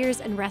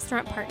volunteers and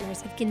restaurant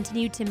partners have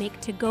continued to make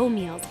to-go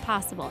meals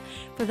possible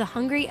for the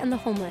hungry and the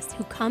homeless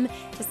who come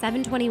to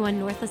 721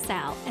 North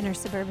LaSalle and our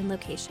suburban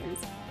locations.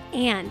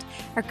 And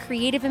our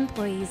creative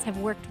employees have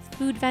worked with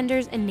food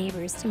vendors and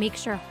neighbors to make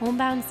sure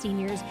homebound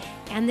seniors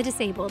and the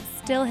disabled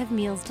still have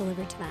meals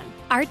delivered to them.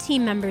 Our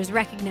team members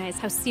recognize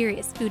how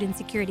serious food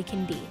insecurity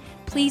can be.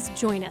 Please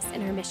join us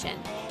in our mission.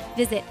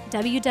 Visit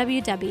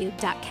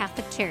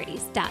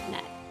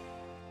www.catholiccharities.net.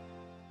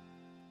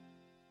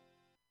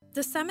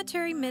 The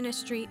Cemetery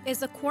Ministry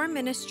is a core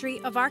ministry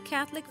of our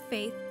Catholic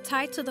faith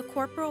tied to the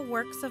corporal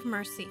works of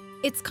mercy.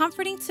 It's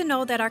comforting to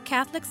know that our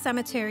Catholic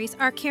cemeteries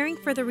are caring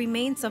for the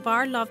remains of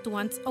our loved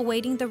ones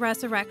awaiting the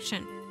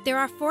resurrection. There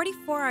are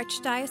 44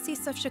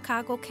 Archdiocese of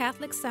Chicago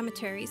Catholic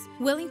cemeteries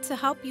willing to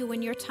help you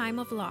in your time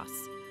of loss.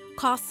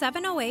 Call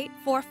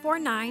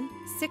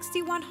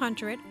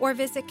 708-449-6100 or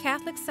visit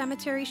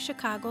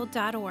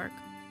CatholicCemeteriesChicago.org.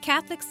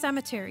 Catholic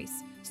Cemeteries,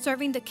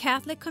 serving the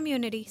Catholic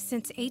community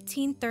since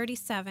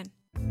 1837.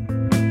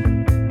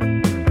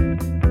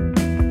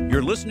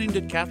 You're listening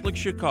to Catholic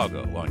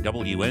Chicago on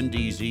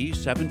WNDZ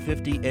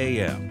 750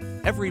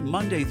 AM. Every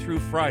Monday through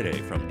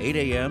Friday from 8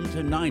 a.m.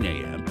 to 9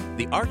 a.m.,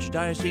 the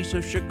Archdiocese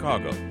of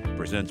Chicago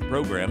presents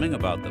programming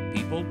about the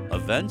people,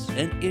 events,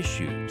 and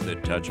issues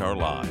that touch our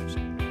lives.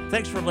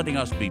 Thanks for letting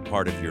us be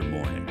part of your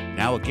morning.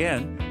 Now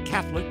again,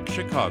 Catholic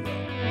Chicago.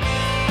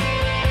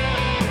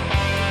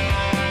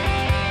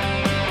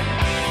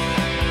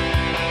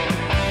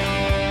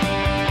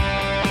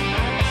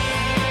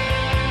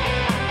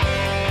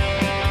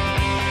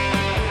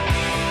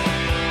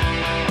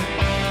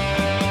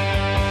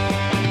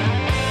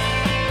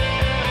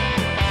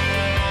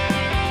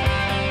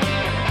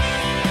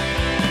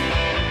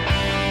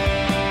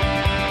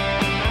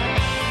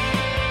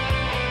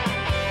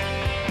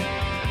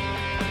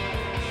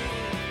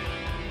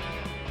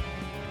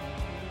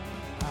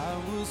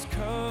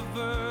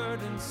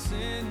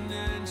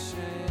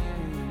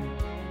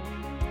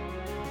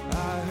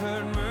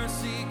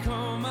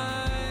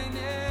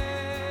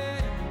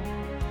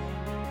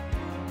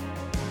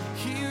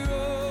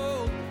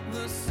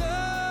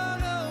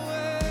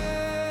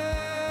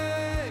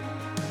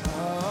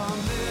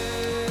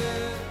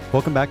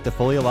 Welcome back to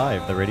Fully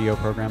Alive, the radio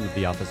program of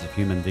the Office of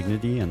Human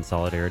Dignity and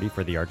Solidarity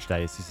for the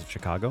Archdiocese of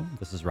Chicago.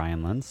 This is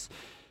Ryan Lentz.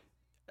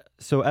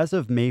 So as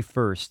of May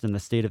 1st in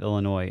the state of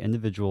Illinois,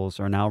 individuals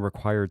are now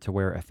required to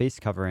wear a face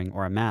covering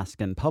or a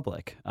mask in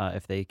public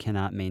if they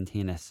cannot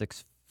maintain a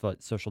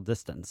 6-foot social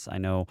distance. I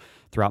know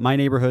throughout my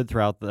neighborhood,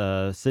 throughout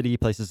the city,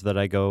 places that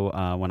I go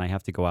when I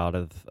have to go out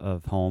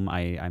of home,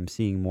 I'm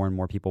seeing more and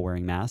more people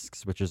wearing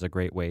masks, which is a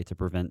great way to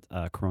prevent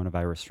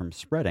coronavirus from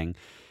spreading.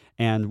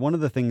 And one of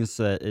the things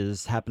that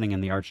is happening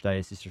in the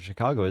Archdiocese of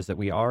Chicago is that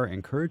we are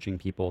encouraging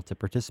people to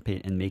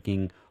participate in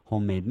making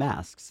homemade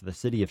masks. The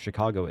city of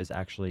Chicago is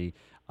actually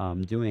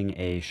doing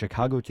a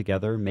Chicago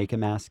Together, Make a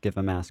Mask, Give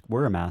a Mask,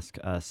 Wear a Mask,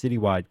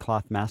 citywide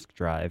cloth mask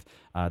drive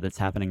that's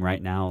happening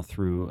right now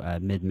through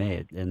mid-May.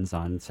 It ends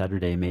on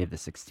Saturday, May the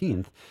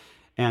 16th.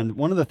 And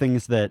one of the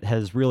things that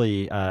has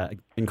really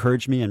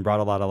encouraged me and brought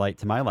a lot of light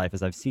to my life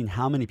is I've seen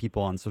how many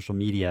people on social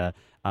media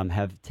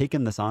have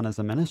taken this on as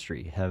a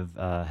ministry,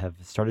 have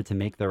started to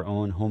make their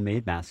own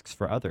homemade masks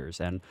for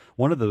others. And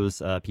one of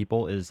those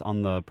people is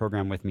on the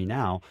program with me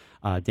now.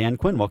 Dan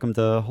Quinn, welcome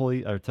to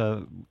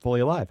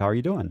Fully Alive. How are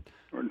you doing?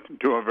 We're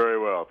doing very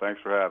well.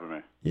 Thanks for having me.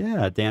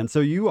 Yeah, Dan.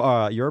 So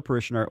you're a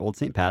parishioner at Old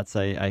St. Pat's.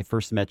 I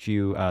first met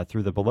you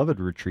through the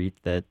Beloved Retreat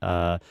that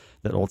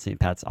Old St.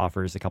 Pat's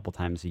offers a couple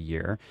times a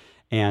year.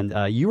 And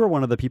you were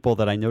one of the people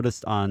that I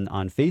noticed on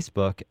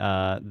Facebook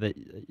that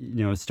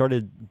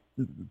started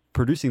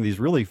producing these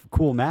really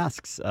cool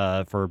masks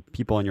for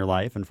people in your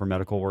life and for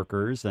medical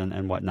workers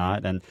and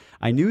whatnot. And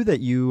I knew that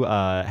you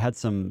had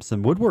some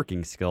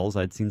woodworking skills.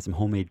 I'd seen some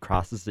homemade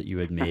crosses that you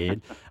had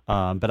made,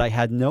 but I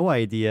had no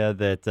idea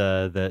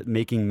that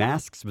making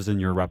masks was in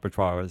your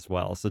repertoire as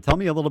well. So tell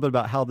me a little bit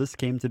about how this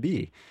came to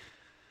be.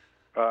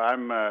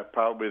 I'm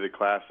probably the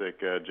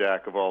classic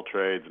jack of all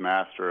trades,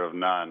 master of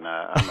none.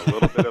 I'm a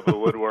little bit of a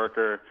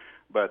woodworker,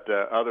 but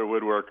other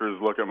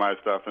woodworkers look at my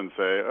stuff and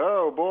say,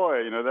 "Oh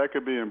boy, that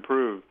could be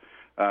improved."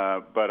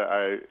 But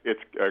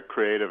it's a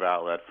creative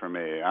outlet for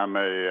me. I'm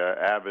a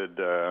avid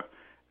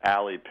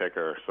alley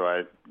picker, so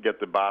I get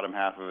the bottom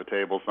half of a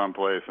table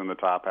someplace and the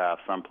top half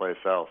someplace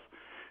else,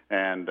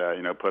 and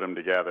put them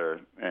together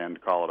and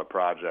call it a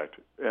project.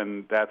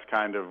 And that's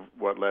kind of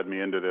what led me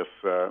into this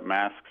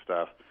mask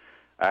stuff.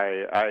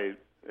 I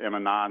am a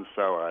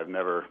non-sewer. I've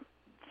never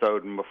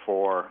sewed them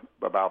before,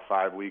 about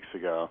 5 weeks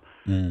ago.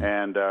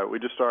 And we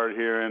just started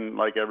hearing,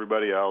 like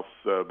everybody else,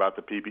 about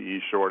the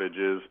PPE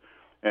shortages.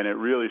 And it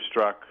really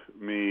struck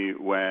me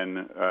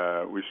when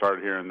we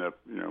started hearing that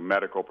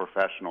medical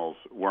professionals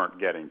weren't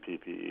getting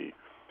PPE.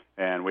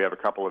 And we have a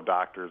couple of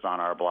doctors on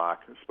our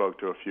block. Spoke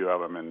to a few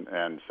of them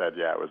and said,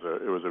 yeah, it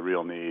was a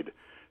real need.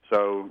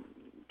 So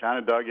kind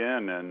of dug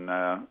in and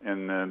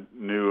in the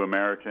new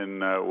American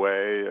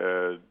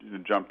way,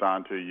 jumped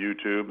onto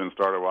YouTube and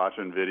started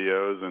watching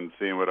videos and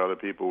seeing what other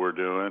people were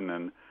doing,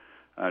 and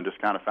just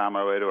kind of found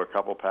my way to a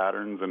couple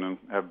patterns and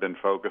have been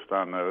focused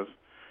on those.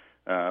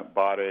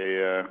 Bought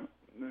a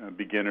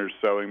beginner's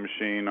sewing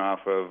machine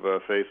off of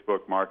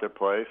Facebook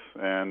Marketplace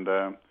and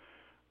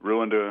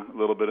ruined a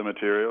little bit of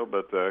material,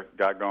 but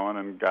got going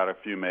and got a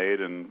few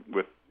made. And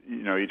with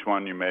each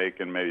one you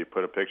make and maybe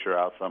put a picture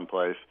out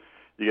someplace,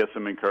 you get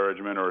some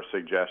encouragement or a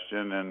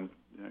suggestion and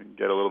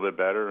get a little bit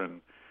better.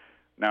 And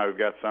now we've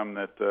got some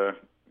that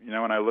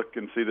when I look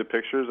and see the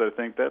pictures, I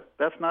think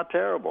that's not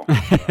terrible.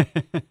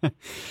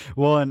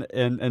 Well,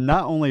 and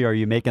not only are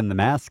you making the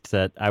masks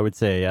at, I would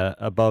say,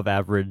 above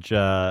average,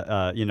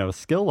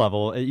 skill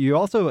level,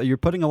 you're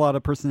putting a lot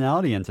of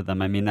personality into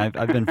them. I mean,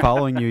 I've been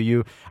following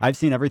you. I've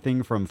seen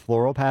everything from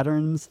floral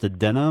patterns to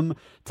denim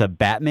to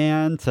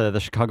Batman to the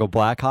Chicago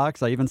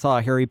Blackhawks. I even saw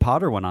a Harry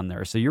Potter one on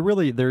there. So you're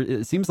really there.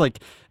 It seems like,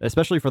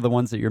 especially for the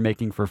ones that you're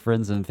making for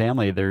friends and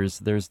family, there's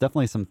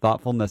definitely some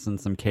thoughtfulness and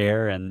some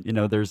care. And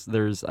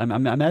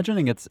I'm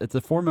imagining it's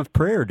a form of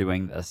prayer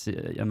doing this.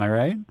 Am I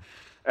right?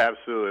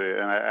 Absolutely,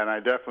 and I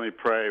definitely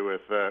pray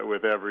with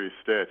every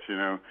stitch.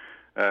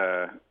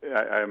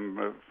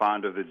 I'm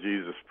fond of the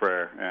Jesus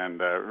prayer and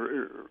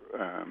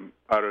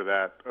utter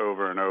that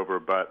over and over.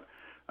 But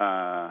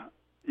I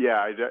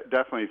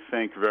definitely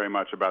think very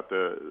much about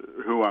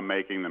who I'm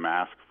making the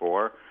mask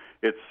for.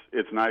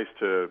 It's nice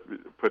to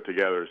put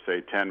together,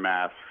 say, 10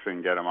 masks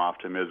and get them off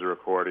to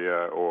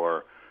Misericordia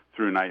or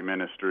through Night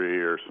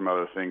Ministry or some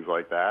other things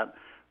like that.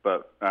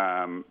 But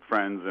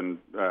friends and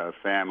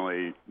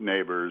family,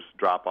 neighbors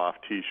drop off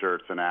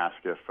T-shirts and ask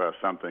if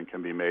something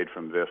can be made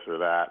from this or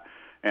that,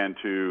 and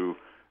to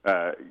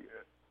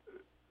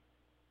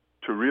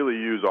really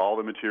use all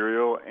the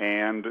material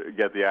and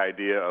get the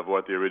idea of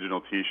what the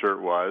original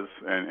T-shirt was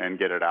and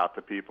get it out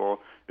to people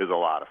is a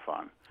lot of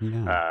fun.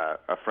 Yeah.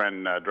 A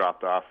friend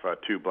dropped off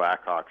 2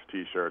 Blackhawks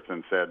T-shirts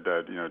and said,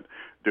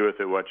 do with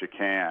it what you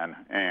can,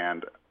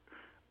 and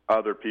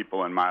other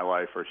people in my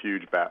life are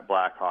huge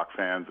Blackhawk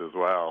fans as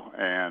well,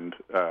 and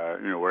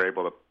we're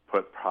able to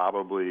put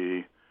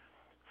probably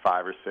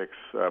 5 or 6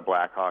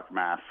 Blackhawk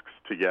masks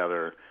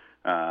together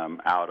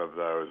out of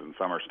those, and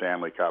some are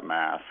Stanley Cup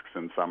masks,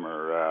 and some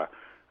are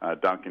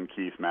Duncan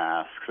Keith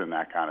masks and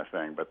that kind of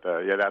thing. But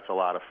that's a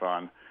lot of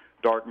fun.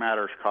 Dark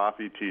Matters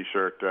coffee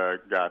T-shirt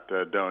got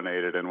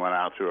donated and went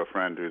out to a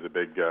friend who's a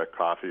big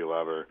coffee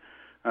lover.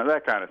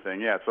 That kind of thing.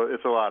 Yeah, so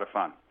it's a lot of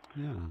fun.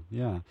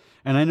 Yeah.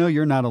 And I know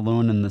you're not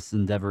alone in this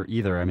endeavor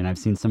either. I mean, I've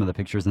seen some of the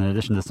pictures. In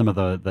addition to some of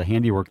the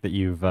handiwork that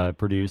you've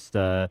produced,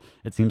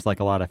 it seems like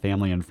a lot of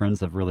family and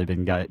friends have really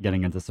been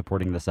getting into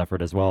supporting this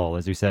effort as well.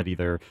 As you said,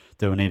 either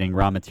donating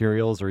raw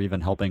materials or even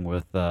helping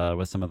with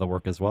some of the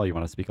work as well. You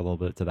want to speak a little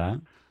bit to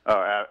that?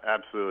 Oh,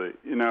 absolutely.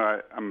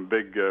 I'm a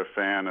big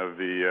fan of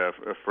the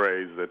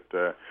phrase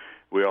that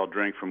we all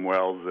drink from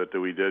wells that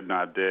we did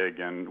not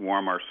dig and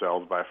warm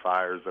ourselves by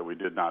fires that we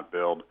did not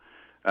build.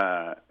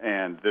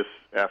 And this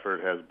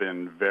effort has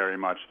been very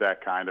much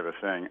that kind of a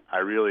thing. I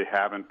really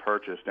haven't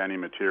purchased any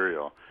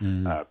material.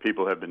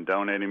 People have been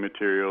donating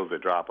materials. They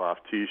drop off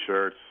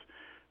T-shirts.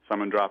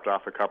 Someone dropped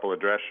off a couple of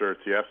dress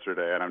shirts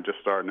yesterday, and I'm just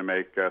starting to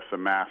make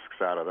some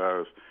masks out of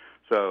those.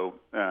 So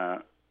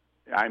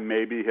I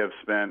maybe have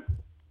spent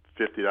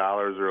 $50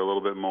 or a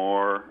little bit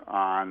more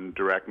on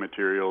direct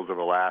materials of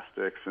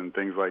elastics and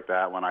things like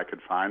that when I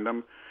could find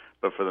them.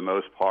 But for the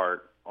most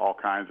part, all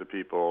kinds of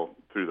people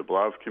through the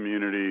Bluff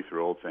community,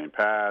 through Old St.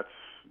 Pat's,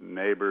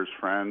 neighbors,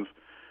 friends,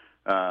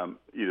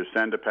 either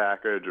send a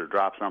package or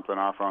drop something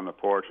off on the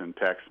porch and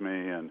text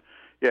me. And,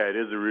 yeah, it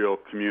is a real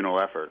communal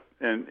effort.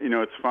 And,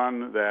 it's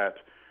fun that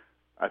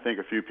I think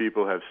a few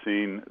people have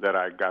seen that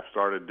I got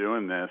started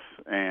doing this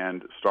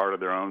and started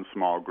their own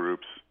small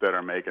groups that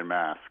are making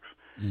masks.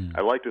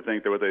 I like to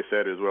think that what they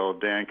said is, well, if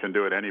Dan can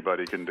do it,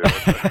 anybody can do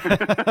it.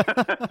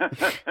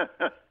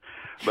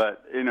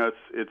 But,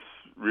 it's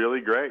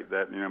really great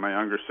that, my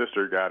younger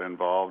sister got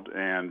involved,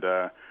 and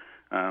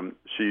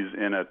she's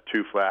in a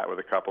 2-flat with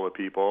a couple of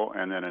people,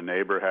 and then a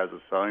neighbor has a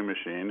sewing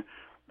machine.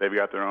 They've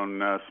got their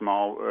own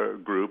small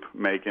group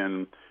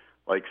making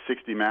like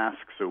 60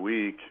 masks a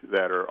week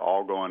that are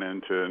all going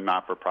into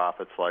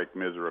not-for-profits like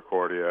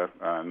Misericordia,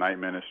 Night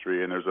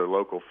Ministry, and there's a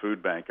local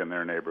food bank in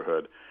their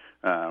neighborhood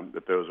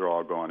that those are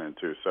all going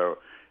into. So,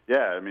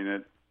 yeah, I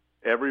mean,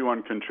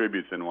 everyone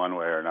contributes in one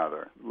way or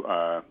another.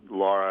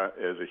 Laura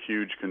is a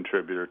huge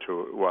contributor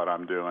to what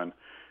I'm doing.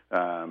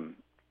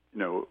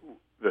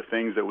 The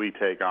things that we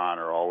take on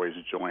are always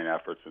joint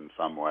efforts in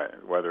some way,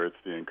 whether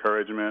it's the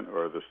encouragement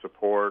or the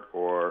support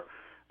or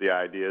the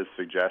ideas,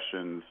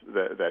 suggestions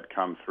that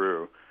come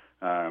through.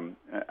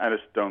 I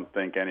just don't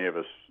think any of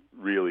us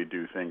really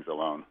do things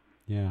alone.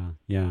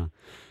 Yeah.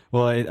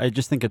 Well, I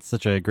just think it's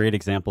such a great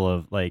example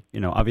of, like,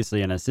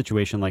 obviously in a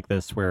situation like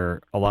this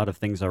where a lot of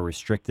things are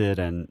restricted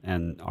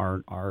and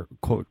our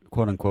quote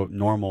unquote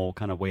normal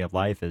kind of way of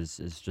life is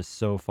just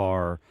so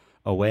far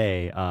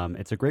away.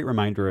 It's a great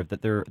reminder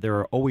that there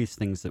are always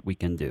things that we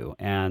can do.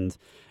 And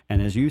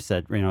as you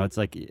said, it's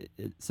like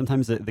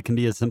sometimes it can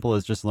be as simple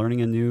as just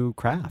learning a new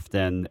craft,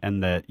 and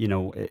that,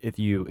 if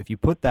you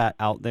put that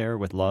out there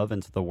with love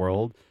into the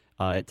world,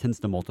 it tends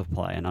to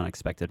multiply in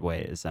unexpected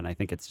ways. And I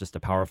think it's just a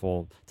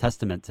powerful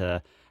testament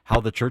to how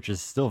the church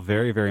is still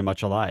very, very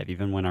much alive,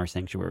 even when our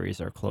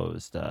sanctuaries are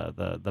closed.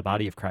 The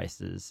body of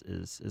Christ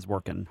is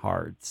working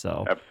hard.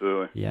 So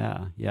absolutely,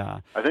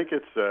 yeah. I think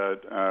it's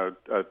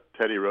a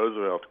Teddy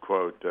Roosevelt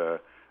quote: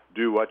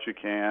 "Do what you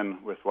can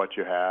with what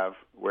you have,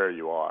 where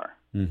you are."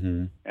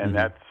 Mm-hmm. And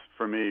that's,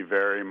 for me,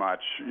 very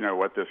much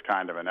what this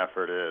kind of an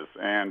effort is.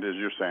 And as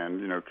you're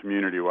saying,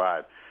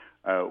 community-wide.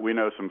 We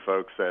know some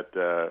folks that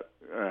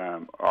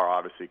are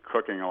obviously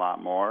cooking a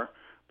lot more,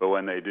 but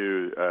when they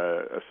do,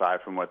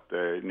 aside from what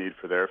they need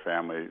for their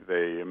family,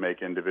 they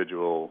make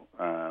individual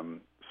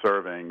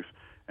servings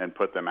and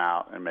put them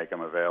out and make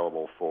them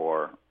available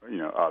for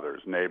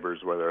others, neighbors,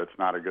 whether it's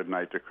not a good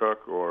night to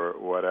cook or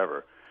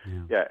whatever.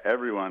 Yeah,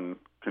 everyone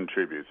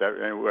contributes,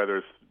 whether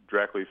it's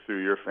directly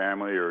through your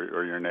family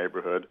or your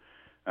neighborhood,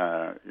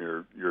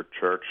 your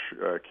church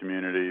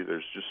community.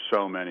 There's just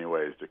so many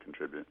ways to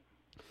contribute.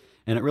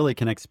 And it really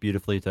connects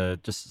beautifully to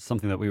just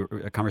something that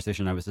a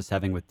conversation I was just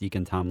having with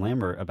Deacon Tom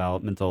Lambert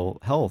about mental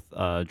health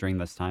during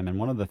this time. And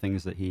one of the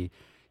things that he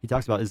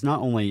talks about is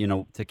not only,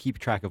 to keep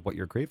track of what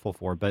you're grateful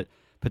for, but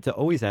to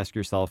always ask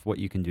yourself what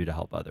you can do to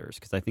help others.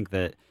 Because I think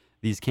that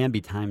these can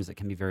be times that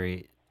can be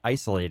very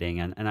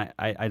isolating. And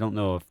I don't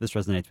know if this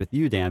resonates with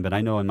you, Dan, but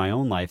I know in my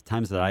own life,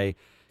 times that I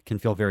can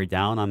feel very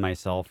down on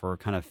myself or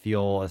kind of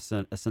feel a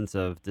sense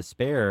of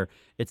despair,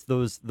 it's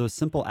those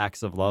simple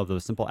acts of love,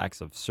 those simple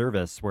acts of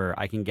service where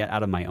I can get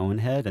out of my own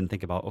head and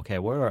think about, okay,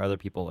 what are other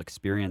people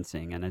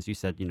experiencing? And as you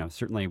said,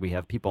 certainly we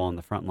have people on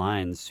the front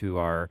lines who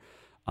are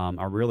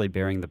really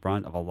bearing the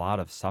brunt of a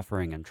lot of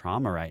suffering and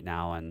trauma right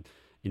now. And,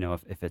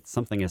 if it's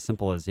something as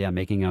simple as,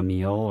 making a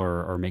meal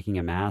or making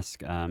a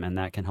mask, and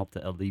that can help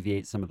to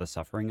alleviate some of the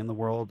suffering in the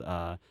world,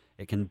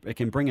 it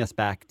can bring us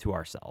back to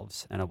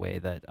ourselves in a way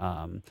that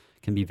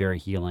can be very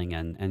healing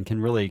and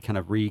can really kind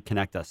of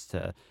reconnect us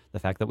to the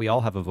fact that we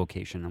all have a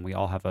vocation and we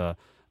all have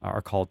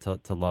are called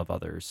to love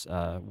others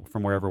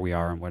from wherever we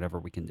are and whatever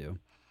we can do.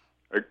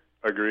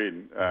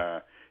 Agreed.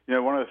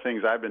 One of the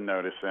things I've been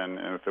noticing,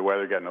 and with the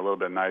weather getting a little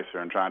bit nicer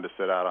and trying to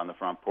sit out on the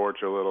front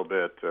porch a little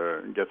bit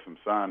and get some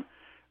sun,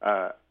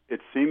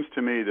 it seems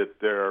to me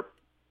that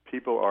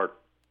people are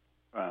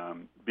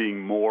being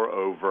more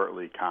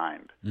overtly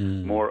kind,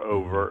 more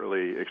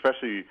overtly,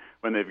 especially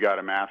when they've got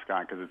a mask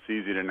on, because it's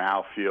easy to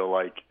now feel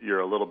like you're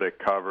a little bit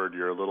covered,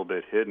 you're a little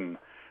bit hidden.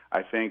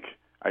 I think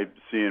I'm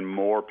seeing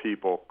more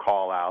people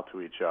call out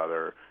to each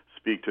other,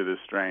 speak to the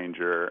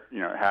stranger,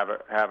 have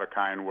a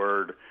kind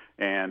word,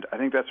 and I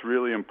think that's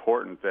really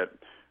important. That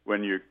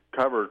when you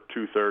cover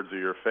 2/3 of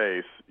your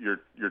face,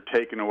 you're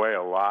taking away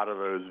a lot of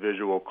those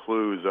visual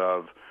clues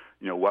of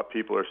what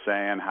people are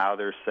saying, how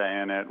they're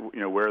saying it,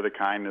 where the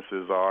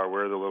kindnesses are,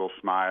 where the little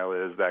smile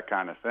is, that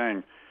kind of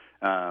thing.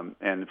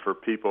 And for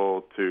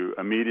people to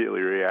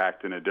immediately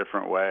react in a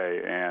different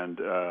way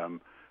and,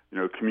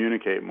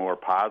 communicate more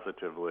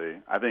positively,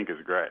 I think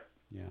is great.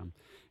 Yeah.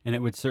 And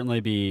it would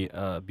certainly be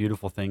a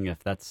beautiful thing if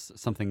that's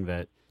something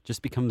that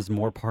just becomes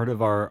more part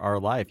of our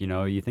life.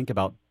 You think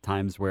about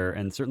times where,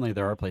 and certainly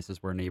there are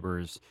places where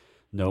neighbors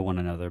know one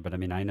another, but I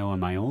mean, I know in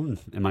my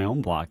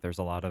own block, there's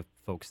a lot of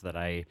folks that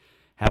I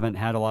haven't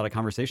had a lot of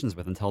conversations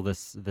with until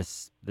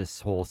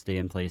this whole stay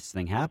in place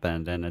thing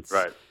happened. And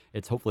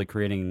it's hopefully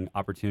creating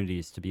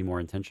opportunities to be more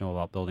intentional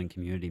about building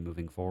community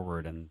moving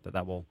forward. And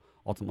that will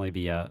ultimately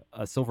be a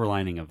silver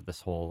lining of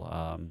this whole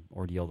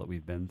ordeal that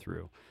we've been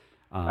through.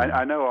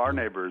 I know our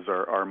neighbors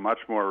are much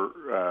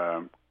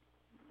more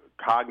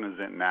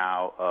cognizant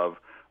now of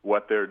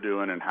what they're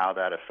doing and how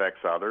that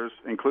affects others,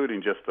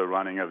 including just the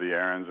running of the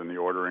errands and the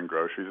ordering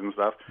groceries and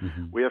stuff.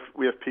 Mm-hmm.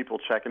 We have people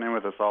checking in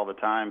with us all the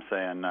time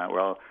saying,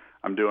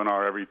 I'm doing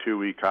our every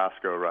 2-week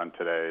Costco run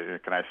today.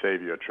 Can I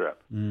save you a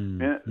trip?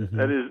 Mm-hmm.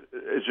 That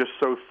is just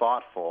so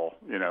thoughtful,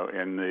 in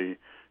the,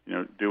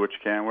 do what you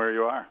can where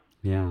you are.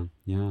 Yeah.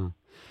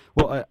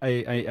 Well,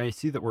 I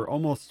see that we're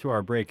almost to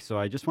our break, so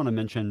I just want to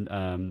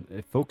mention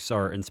if folks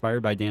are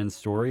inspired by Dan's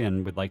story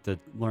and would like to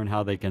learn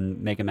how they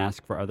can make a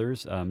mask for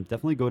others,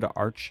 definitely go to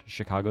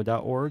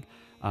archchicago.org.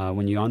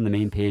 When you're on the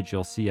main page,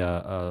 you'll see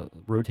a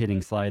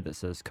rotating slide that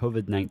says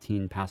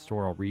COVID-19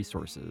 Pastoral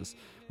Resources.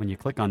 When you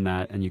click on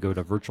that and you go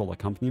to virtual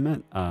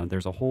accompaniment,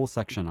 there's a whole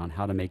section on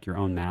how to make your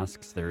own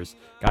masks. There's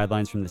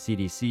guidelines from the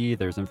CDC.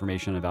 There's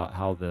information about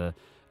how the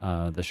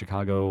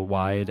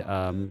Chicago-wide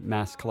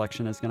mask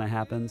collection is going to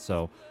happen.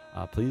 So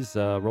please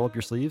roll up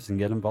your sleeves and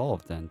get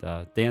involved. And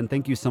Dan,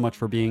 thank you so much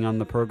for being on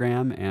the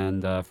program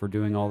and for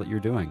doing all that you're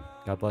doing.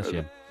 God bless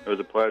you. It was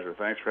a pleasure.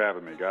 Thanks for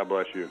having me. God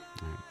bless you.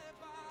 All right.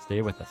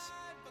 Stay with us.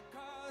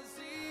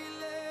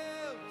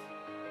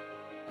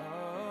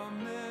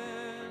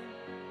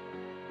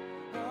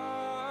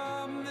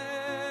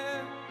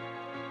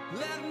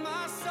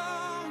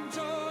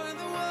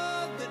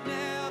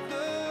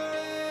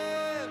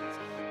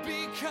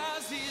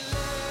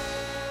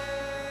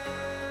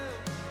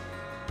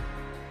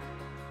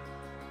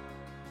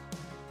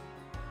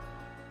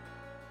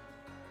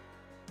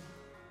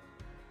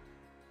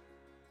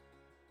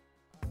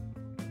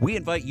 We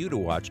invite you to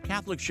watch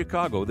Catholic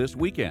Chicago this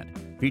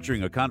weekend,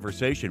 featuring a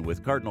conversation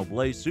with Cardinal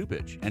Blaise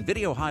Cupich and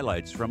video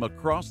highlights from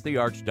across the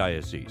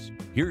Archdiocese.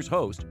 Here's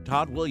host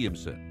Todd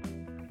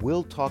Williamson.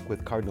 We'll talk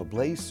with Cardinal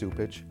Blaise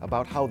Cupich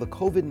about how the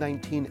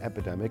COVID-19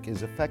 epidemic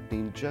is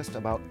affecting just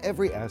about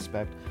every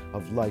aspect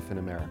of life in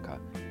America,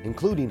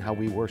 including how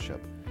we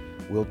worship.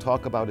 We'll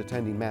talk about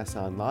attending Mass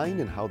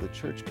online and how the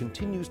Church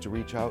continues to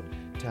reach out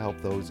to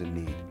help those in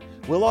need.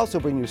 We'll also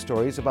bring you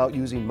stories about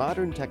using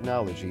modern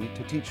technology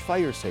to teach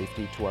fire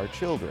safety to our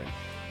children,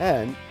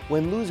 and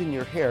when losing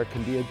your hair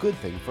can be a good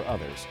thing for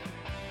others.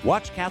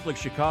 Watch Catholic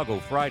Chicago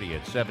Friday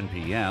at 7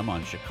 p.m.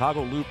 on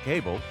Chicago Loop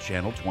Cable,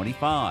 Channel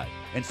 25,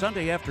 and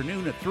Sunday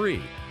afternoon at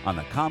 3 on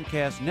the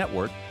Comcast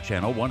Network,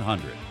 Channel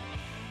 100.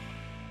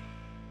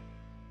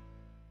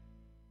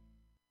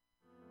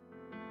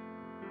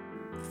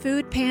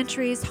 Food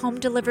pantries,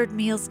 home-delivered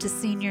meals to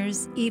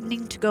seniors,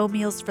 evening-to-go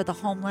meals for the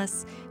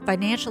homeless,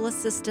 financial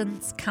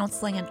assistance,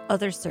 counseling, and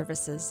other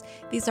services.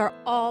 These are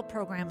all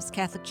programs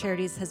Catholic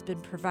Charities has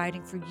been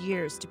providing for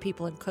years to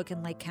people in Cook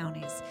and Lake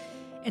counties.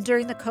 And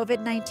during the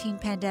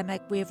COVID-19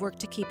 pandemic, we have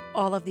worked to keep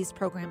all of these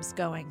programs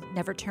going,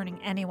 never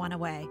turning anyone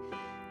away.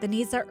 The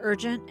needs are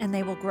urgent and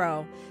they will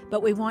grow,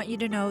 but we want you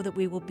to know that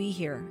we will be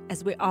here,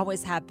 as we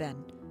always have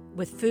been,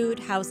 with food,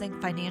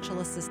 housing, financial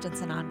assistance,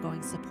 and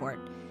ongoing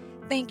support.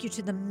 Thank you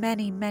to the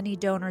many, many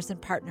donors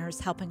and partners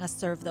helping us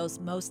serve those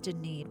most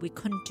in need. We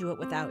couldn't do it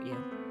without you.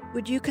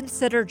 Would you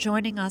consider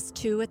joining us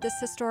too at this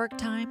historic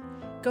time?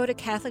 Go to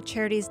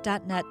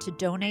CatholicCharities.net to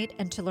donate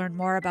and to learn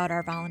more about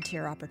our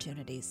volunteer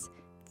opportunities.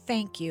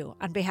 Thank you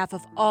on behalf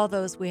of all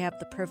those we have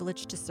the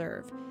privilege to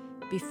serve.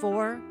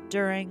 Before,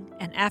 during,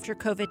 and after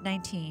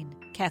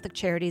COVID-19, Catholic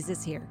Charities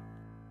is here.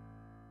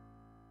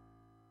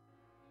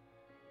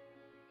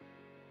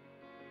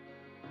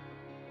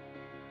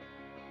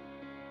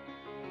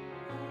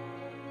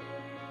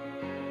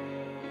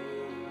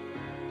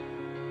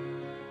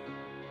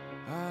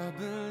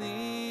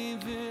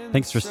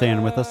 Thanks for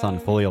staying with us on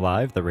Fully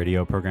Alive, the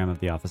radio program of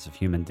the Office of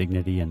Human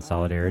Dignity and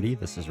Solidarity.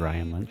 This is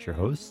Ryan Lynch, your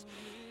host.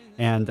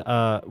 And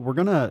we're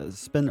going to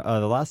spend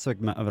the last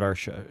segment of our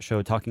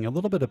show talking a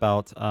little bit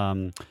about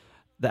the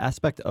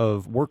aspect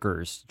of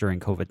workers during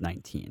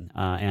COVID-19.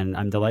 And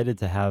I'm delighted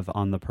to have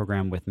on the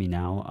program with me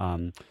now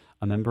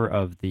a member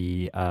of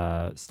the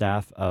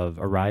staff of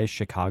Arise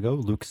Chicago,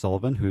 Luke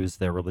Sullivan, who's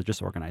their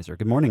religious organizer.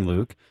 Good morning,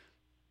 Luke.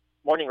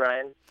 Morning,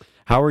 Ryan.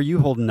 How are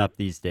you holding up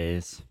these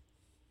days?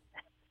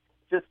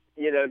 Just,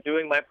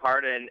 doing my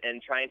part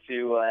and trying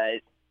to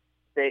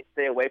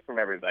stay away from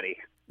everybody.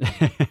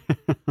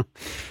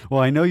 Well,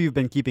 I know you've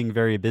been keeping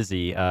very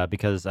busy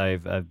because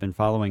I've been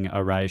following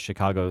Arise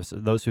Chicago. So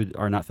those who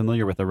are not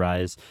familiar with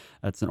Arise,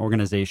 it's an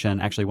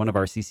organization, actually one of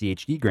our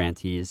CCHD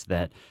grantees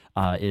that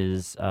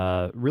is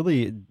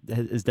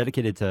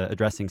dedicated to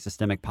addressing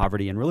systemic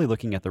poverty and really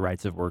looking at the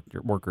rights of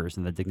workers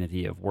and the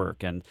dignity of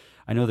work. And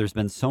I know there's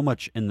been so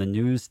much in the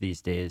news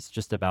these days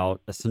just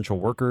about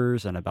essential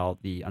workers and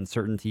about the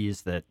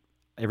uncertainties that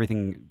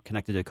everything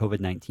connected to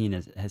COVID-19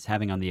 is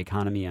having on the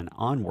economy and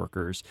on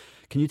workers.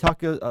 Can you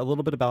talk a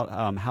little bit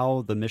about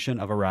how the mission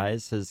of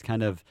Arise has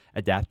kind of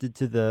adapted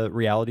to the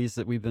realities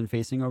that we've been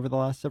facing over the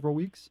last several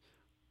weeks?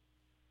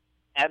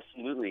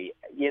 Absolutely.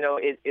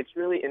 It's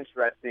really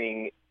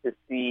interesting to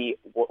see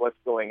what's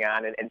going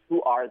on and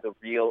who are the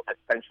real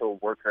essential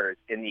workers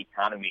in the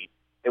economy.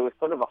 It was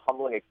sort of a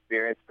humbling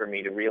experience for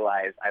me to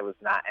realize I was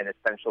not an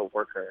essential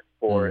worker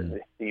for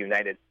the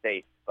United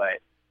States,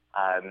 but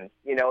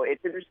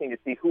it's interesting to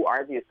see who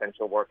are the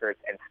essential workers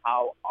and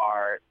how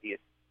are these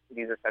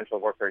essential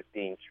workers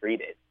being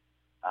treated.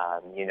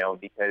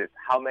 Because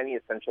how many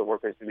essential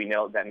workers do we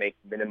know that make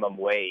minimum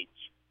wage,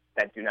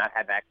 that do not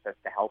have access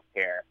to health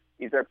care?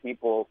 These are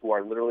people who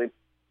are literally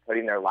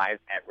putting their lives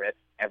at risk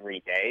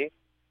every day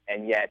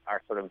and yet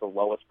are sort of the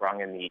lowest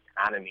rung in the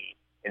economy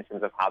in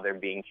terms of how they're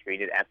being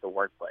treated at the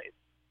workplace.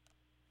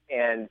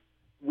 And,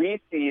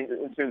 we see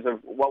in terms of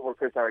what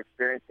workers are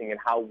experiencing and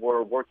how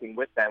we're working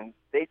with them,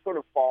 they sort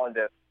of fall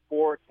into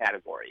 4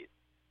 categories.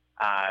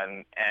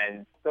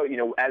 And so,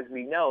 as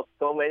we know,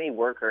 so many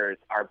workers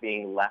are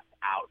being left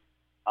out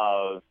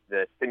of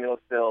the stimulus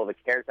bill, the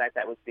CARES Act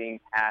that was being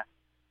passed.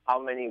 How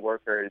many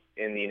workers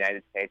in the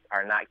United States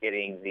are not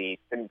getting the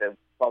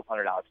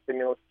 $1,200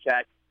 stimulus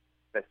check,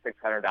 the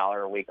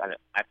 $600 a week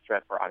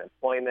extra for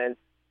unemployment,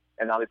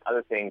 and all these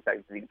other things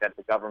that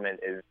the government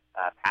is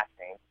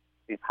passing,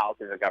 these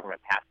policies the government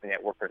passing,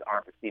 that workers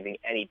aren't receiving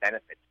any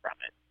benefits from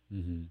it.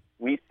 Mm-hmm.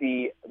 We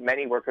see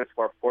many workers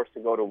who are forced to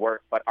go to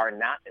work but are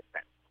not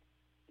essential.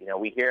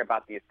 We hear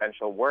about the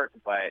essential work,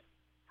 but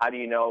how do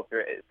you know if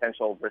they're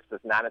essential versus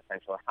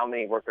non-essential? How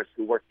many workers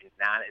who work in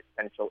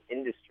non-essential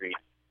industries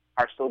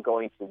are still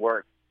going to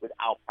work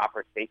without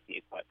proper safety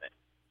equipment?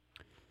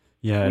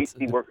 Yeah, we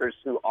see workers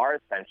who are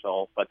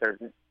essential, but they're,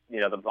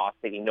 the boss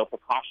taking no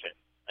precautions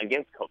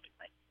against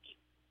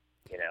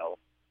COVID-19.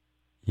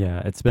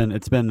 Yeah, it's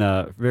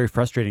been very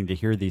frustrating to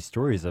hear these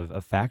stories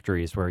of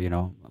factories where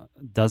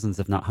dozens,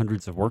 if not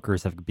hundreds, of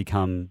workers have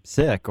become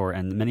sick,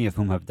 and many of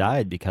whom have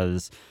died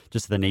because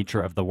just the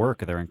nature of the work.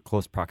 They're in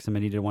close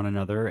proximity to one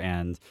another,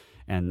 and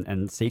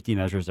safety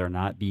measures are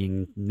not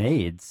being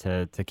made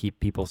to keep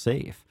people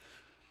safe.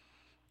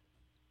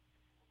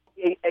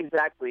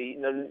 Exactly.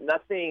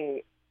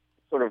 Nothing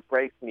sort of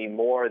breaks me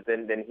more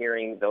than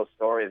hearing those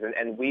stories,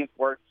 and we've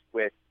worked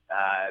with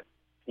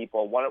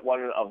people. One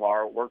of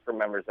our worker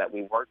members that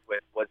we worked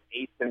with was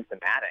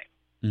asymptomatic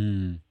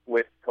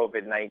with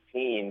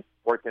COVID-19,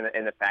 worked in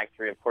the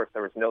factory. Of course,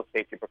 there was no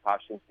safety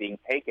precautions being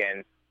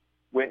taken.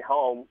 Went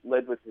home,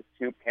 lived with his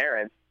 2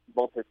 parents.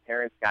 Both his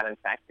parents got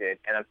infected,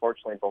 and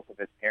unfortunately, both of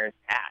his parents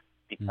passed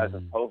because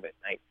of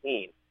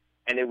COVID-19.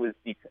 And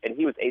and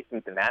he was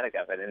asymptomatic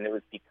of it, and it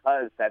was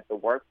because that the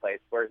workplace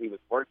where he was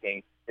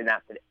working did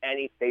not put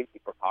any safety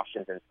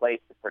precautions in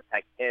place to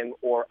protect him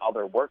or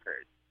other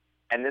workers.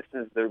 And this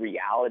is the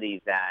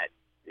reality that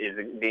is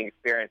being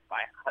experienced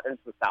by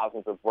hundreds of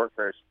thousands of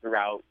workers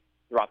throughout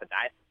the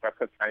diocese, throughout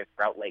Cook County,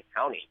 throughout Lake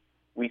County.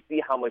 We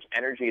see how much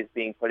energy is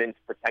being put into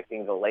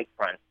protecting the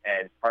lakefront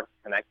and parks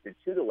connected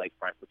to the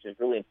lakefront, which is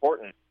really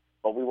important.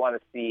 But we want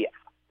to see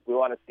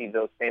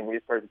those same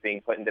resources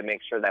being put in to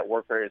make sure that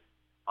workers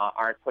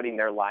aren't putting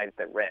their lives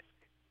at risk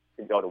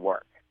to go to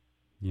work.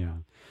 Yeah.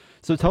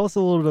 So tell us a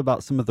little bit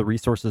about some of the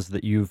resources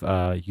that you've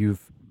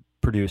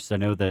produced. I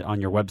know that on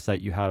your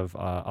website you have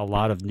a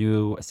lot of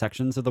new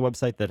sections of the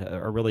website that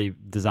are really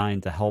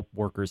designed to help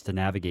workers to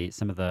navigate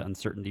some of the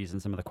uncertainties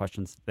and some of the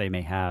questions they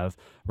may have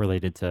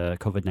related to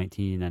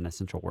COVID-19 and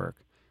essential work.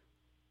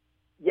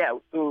 Yeah,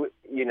 so,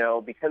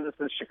 because this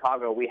is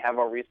Chicago, we have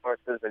our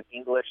resources in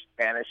English,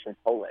 Spanish, and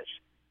Polish.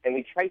 And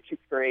we try to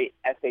create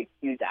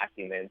FAQ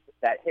documents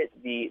that hit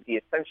the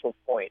essential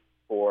points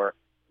for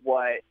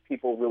what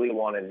people really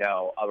want to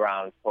know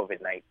around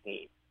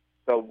COVID-19.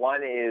 So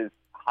one is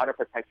how to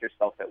protect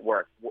yourself at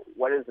work.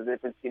 What is the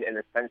difference between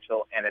an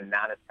essential and a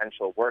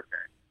non-essential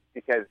worker?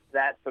 Because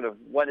that sort of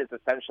what is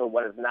essential,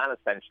 what is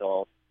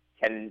non-essential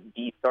can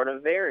be sort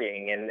of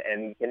varying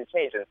and can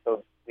change. And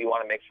so we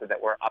want to make sure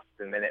that we're up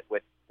to the minute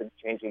with the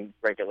changing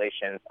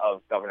regulations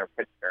of Governor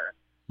Pritzker.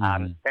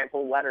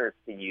 Sample letters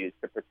to use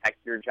to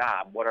protect your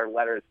job. What are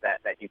letters that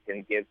you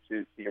can give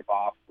to your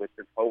boss with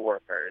your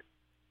coworkers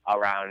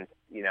around,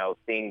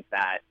 things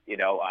that,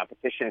 a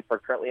petition for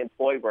currently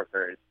employed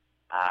workers,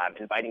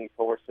 inviting your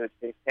coworkers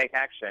to take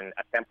action,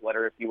 a sample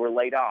letter if you were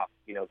laid off,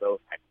 those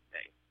types of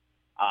things.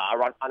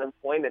 Around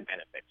unemployment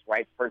benefits,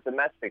 right, for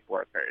domestic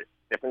workers,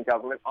 different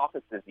government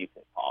offices you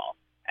can call,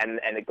 and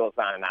it goes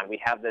on and on. We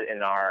have that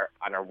on our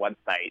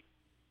website.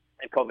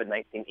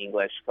 COVID-19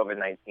 English,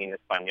 COVID-19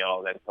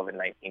 Espanol, then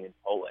COVID-19 in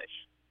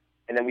Polish.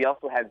 And then we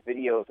also have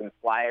videos and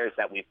flyers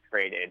that we've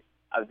created,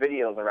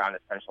 videos around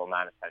essential,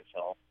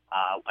 non-essential,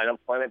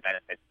 unemployment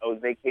benefits,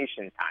 owed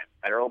vacation time,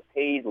 federal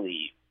paid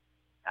leave.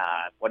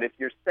 What if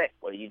you're sick?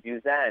 What do you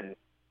do then?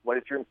 What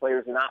if your employer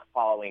is not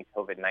following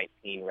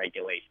COVID-19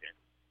 regulations?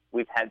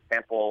 We've had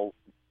sample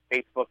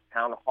Facebook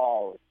town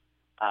halls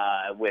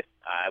with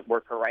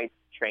worker rights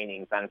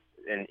trainings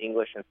in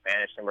English and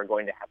Spanish, and we're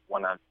going to have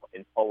one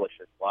in Polish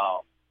as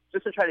well,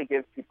 just to try to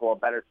give people a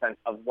better sense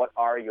of what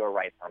are your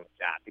rights on the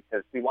job,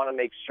 because we want to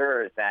make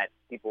sure that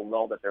people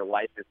know that their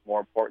life is more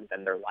important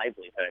than their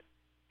livelihood,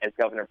 as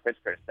Governor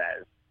Pritzker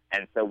says,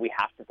 and so we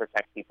have to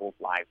protect people's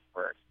lives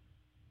first.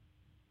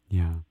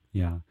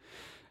 Yeah.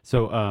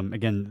 So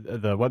again,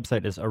 the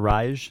website is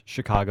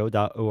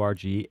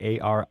arisechicago.org,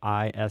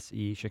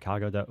 ARISE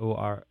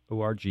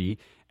Chicago.org.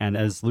 And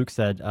as Luke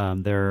said,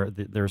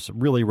 there's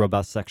really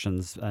robust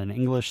sections in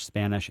English,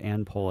 Spanish,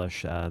 and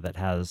Polish that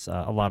has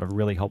a lot of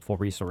really helpful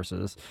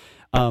resources.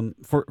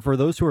 For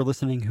those who are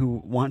listening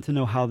who want to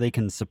know how they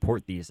can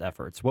support these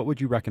efforts, what would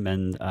you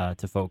recommend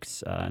to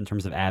folks in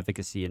terms of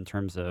advocacy, in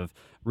terms of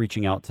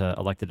reaching out to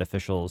elected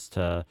officials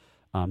to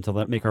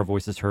make our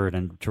voices heard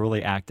and to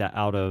really act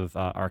out of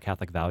our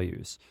Catholic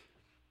values?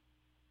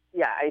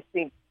 Yeah, I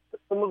think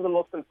some of the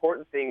most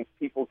important things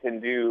people can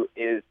do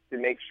is to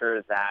make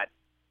sure that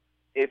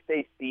if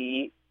they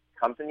see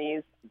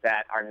companies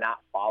that are not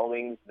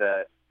following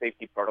the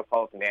safety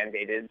protocols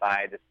mandated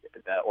by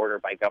the order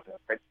by Governor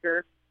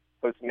Pritzker.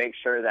 So to make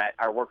sure that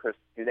our workers,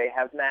 do they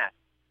have masks?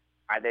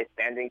 Are they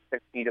standing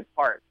 6 feet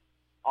apart?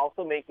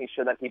 Also making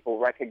sure that people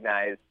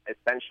recognize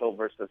essential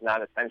versus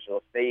non-essential.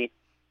 If they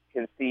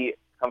can see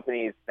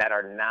companies that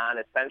are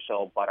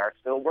non-essential but are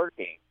still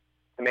working,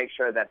 to make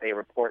sure that they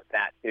report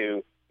that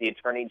to the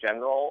Attorney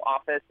General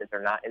office if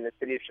they're not in the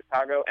city of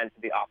Chicago, and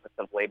to the Office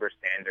of Labor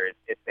Standards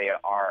if they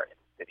are in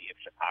the city of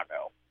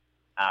Chicago.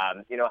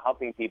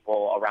 Helping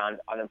people around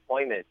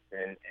unemployment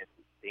and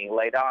being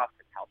laid off,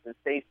 and health and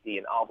safety,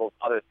 and all those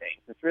other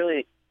things. It's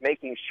really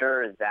making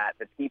sure that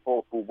the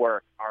people who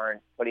work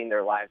aren't putting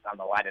their lives on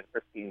the line and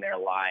risking their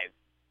lives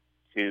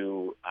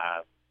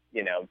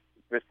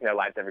risking their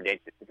lives every day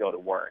to go to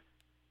work.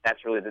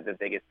 That's really the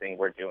biggest thing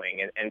we're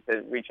doing. And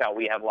to reach out,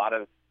 we have a lot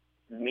of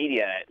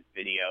media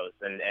videos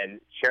and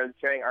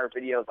sharing our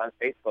videos on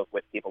Facebook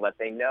with people that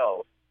they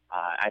know.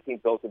 I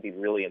think those would be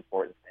really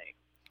important things.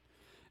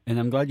 And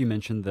I'm glad you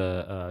mentioned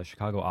the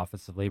Chicago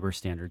Office of Labor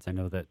Standards. I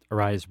know that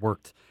Arise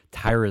worked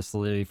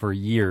tirelessly for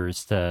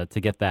years to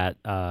get that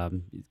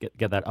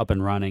get that up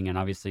and running. And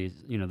obviously,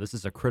 this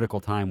is a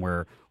critical time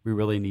where we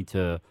really need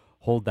to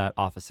hold that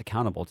office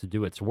accountable to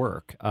do its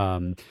work.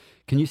 Can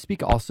you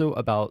speak also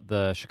about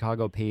the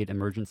Chicago Paid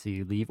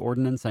Emergency Leave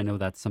Ordinance? I know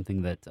that's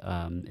something that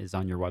is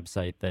on your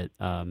website that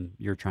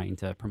you're trying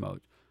to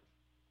promote.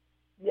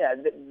 Yeah,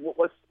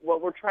 what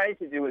we're trying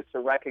to do is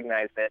to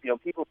recognize that,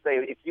 people say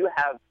if you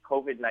have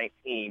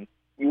COVID-19,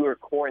 you are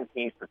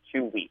quarantined for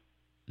 2 weeks.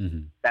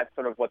 Mm-hmm. That's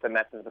sort of what the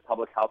message the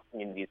public health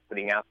community is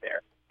putting out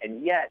there.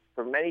 And yet,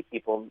 for many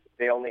people,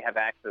 they only have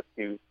access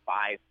to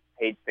 5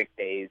 paid sick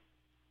days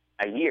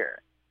a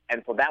year.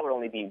 And so that would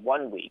only be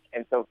 1 week.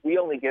 And so if we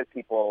only give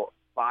people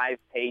 5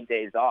 paid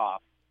days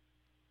off,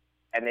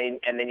 and they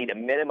need a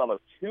minimum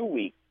of 2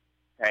 weeks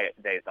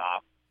days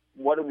off,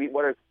 what is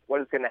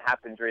going to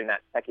happen during that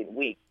second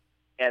week?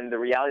 And the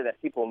reality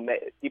that people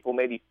may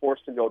be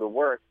forced to go to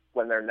work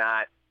when they're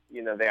not,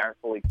 they aren't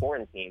fully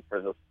quarantined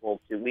for those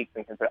full 2 weeks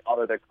and can put all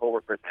of their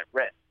coworkers at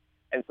risk.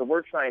 And so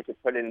we're trying to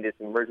put in this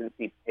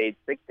emergency paid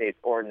sick days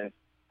ordinance.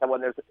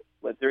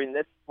 So during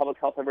this public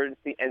health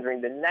emergency and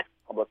during the next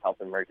public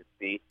health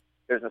emergency,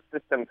 there's a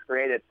system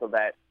created so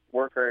that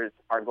workers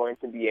are going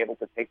to be able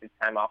to take the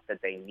time off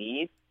that they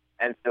need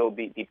and still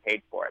be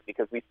paid for it.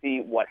 Because we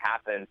see what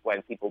happens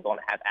when people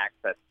don't have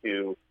access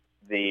to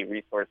the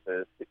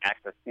resources,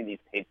 access to these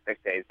paid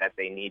sick days that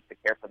they need to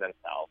care for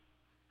themselves,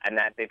 and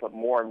that they put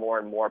more and more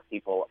and more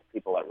people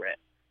at risk.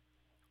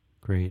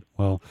 Great.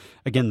 Well,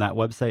 again, that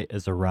website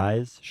is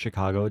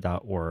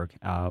arisechicago.org.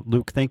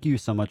 Luke, thank you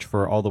so much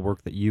for all the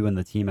work that you and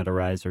the team at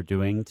Arise are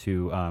doing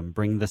to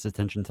bring this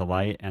attention to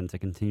light and to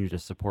continue to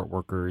support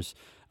workers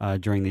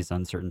during these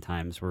uncertain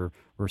times. We're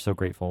so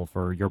grateful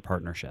for your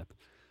partnership.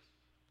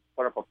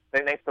 Wonderful.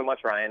 Thanks so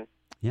much, Ryan.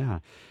 Yeah.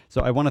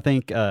 So I want to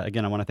thank,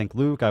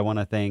 Luke. I want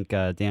to thank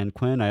Dan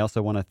Quinn. I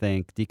also want to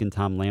thank Deacon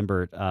Tom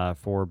Lambert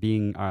for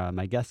being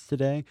my guest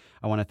today.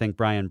 I want to thank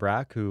Brian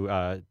Brack, who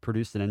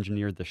produced and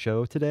engineered the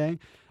show today.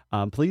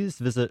 Please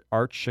visit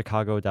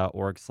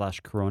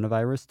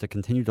archchicago.org/coronavirus to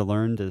continue to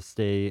learn, to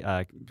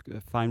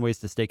find ways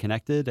to stay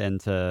connected and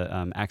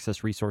to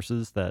access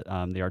resources that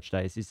the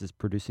Archdiocese is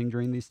producing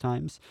during these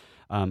times.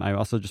 I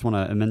also just want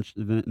to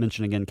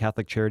mention again,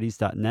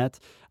 CatholicCharities.net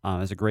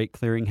is a great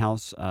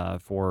clearinghouse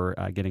for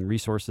getting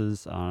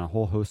resources on a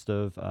whole host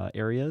of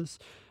areas.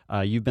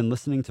 You've been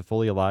listening to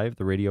Fully Alive,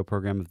 the radio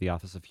program of the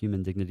Office of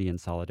Human Dignity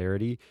and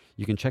Solidarity.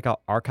 You can check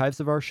out archives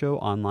of our show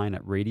online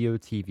at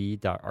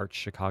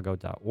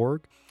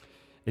radiotv.archchicago.org.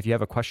 If you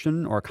have a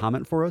question or a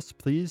comment for us,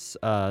 please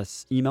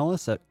email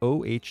us at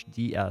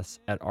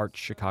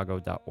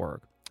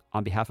ohds@archchicago.org.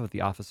 On behalf of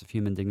the Office of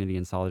Human Dignity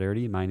and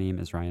Solidarity, my name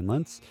is Ryan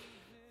Lentz.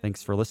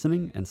 Thanks for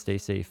listening, and stay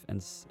safe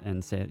and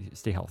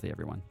stay healthy,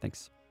 everyone.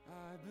 Thanks.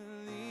 I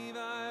believe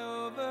I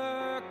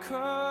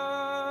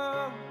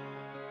overcome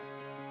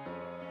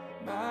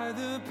by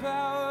the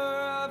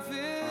power of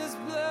His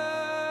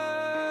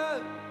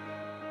blood.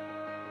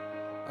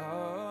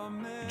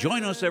 Amen.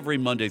 Join us every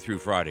Monday through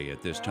Friday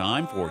at this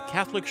time for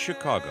Catholic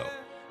Chicago.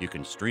 You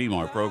can stream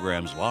our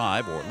programs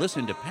live or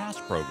listen to past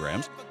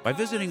programs by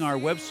visiting our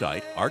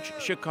website,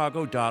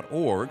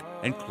 archchicago.org,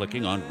 and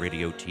clicking on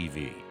Radio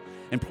TV.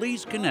 And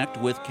please connect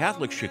with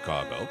Catholic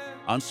Chicago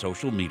on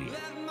social media.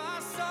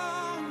 My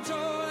song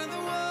join the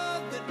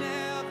world that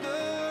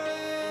never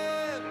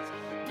ends,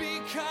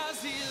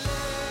 because He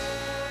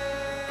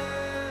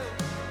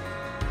lives.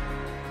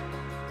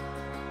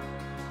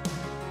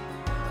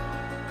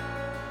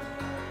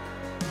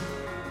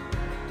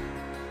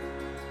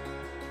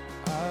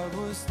 I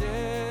was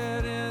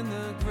dead in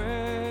the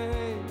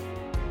grave.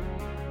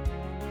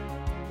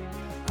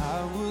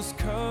 I was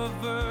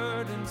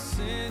covered in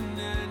sin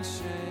and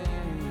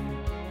shame.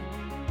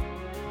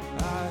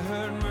 I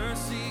heard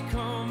mercy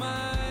call.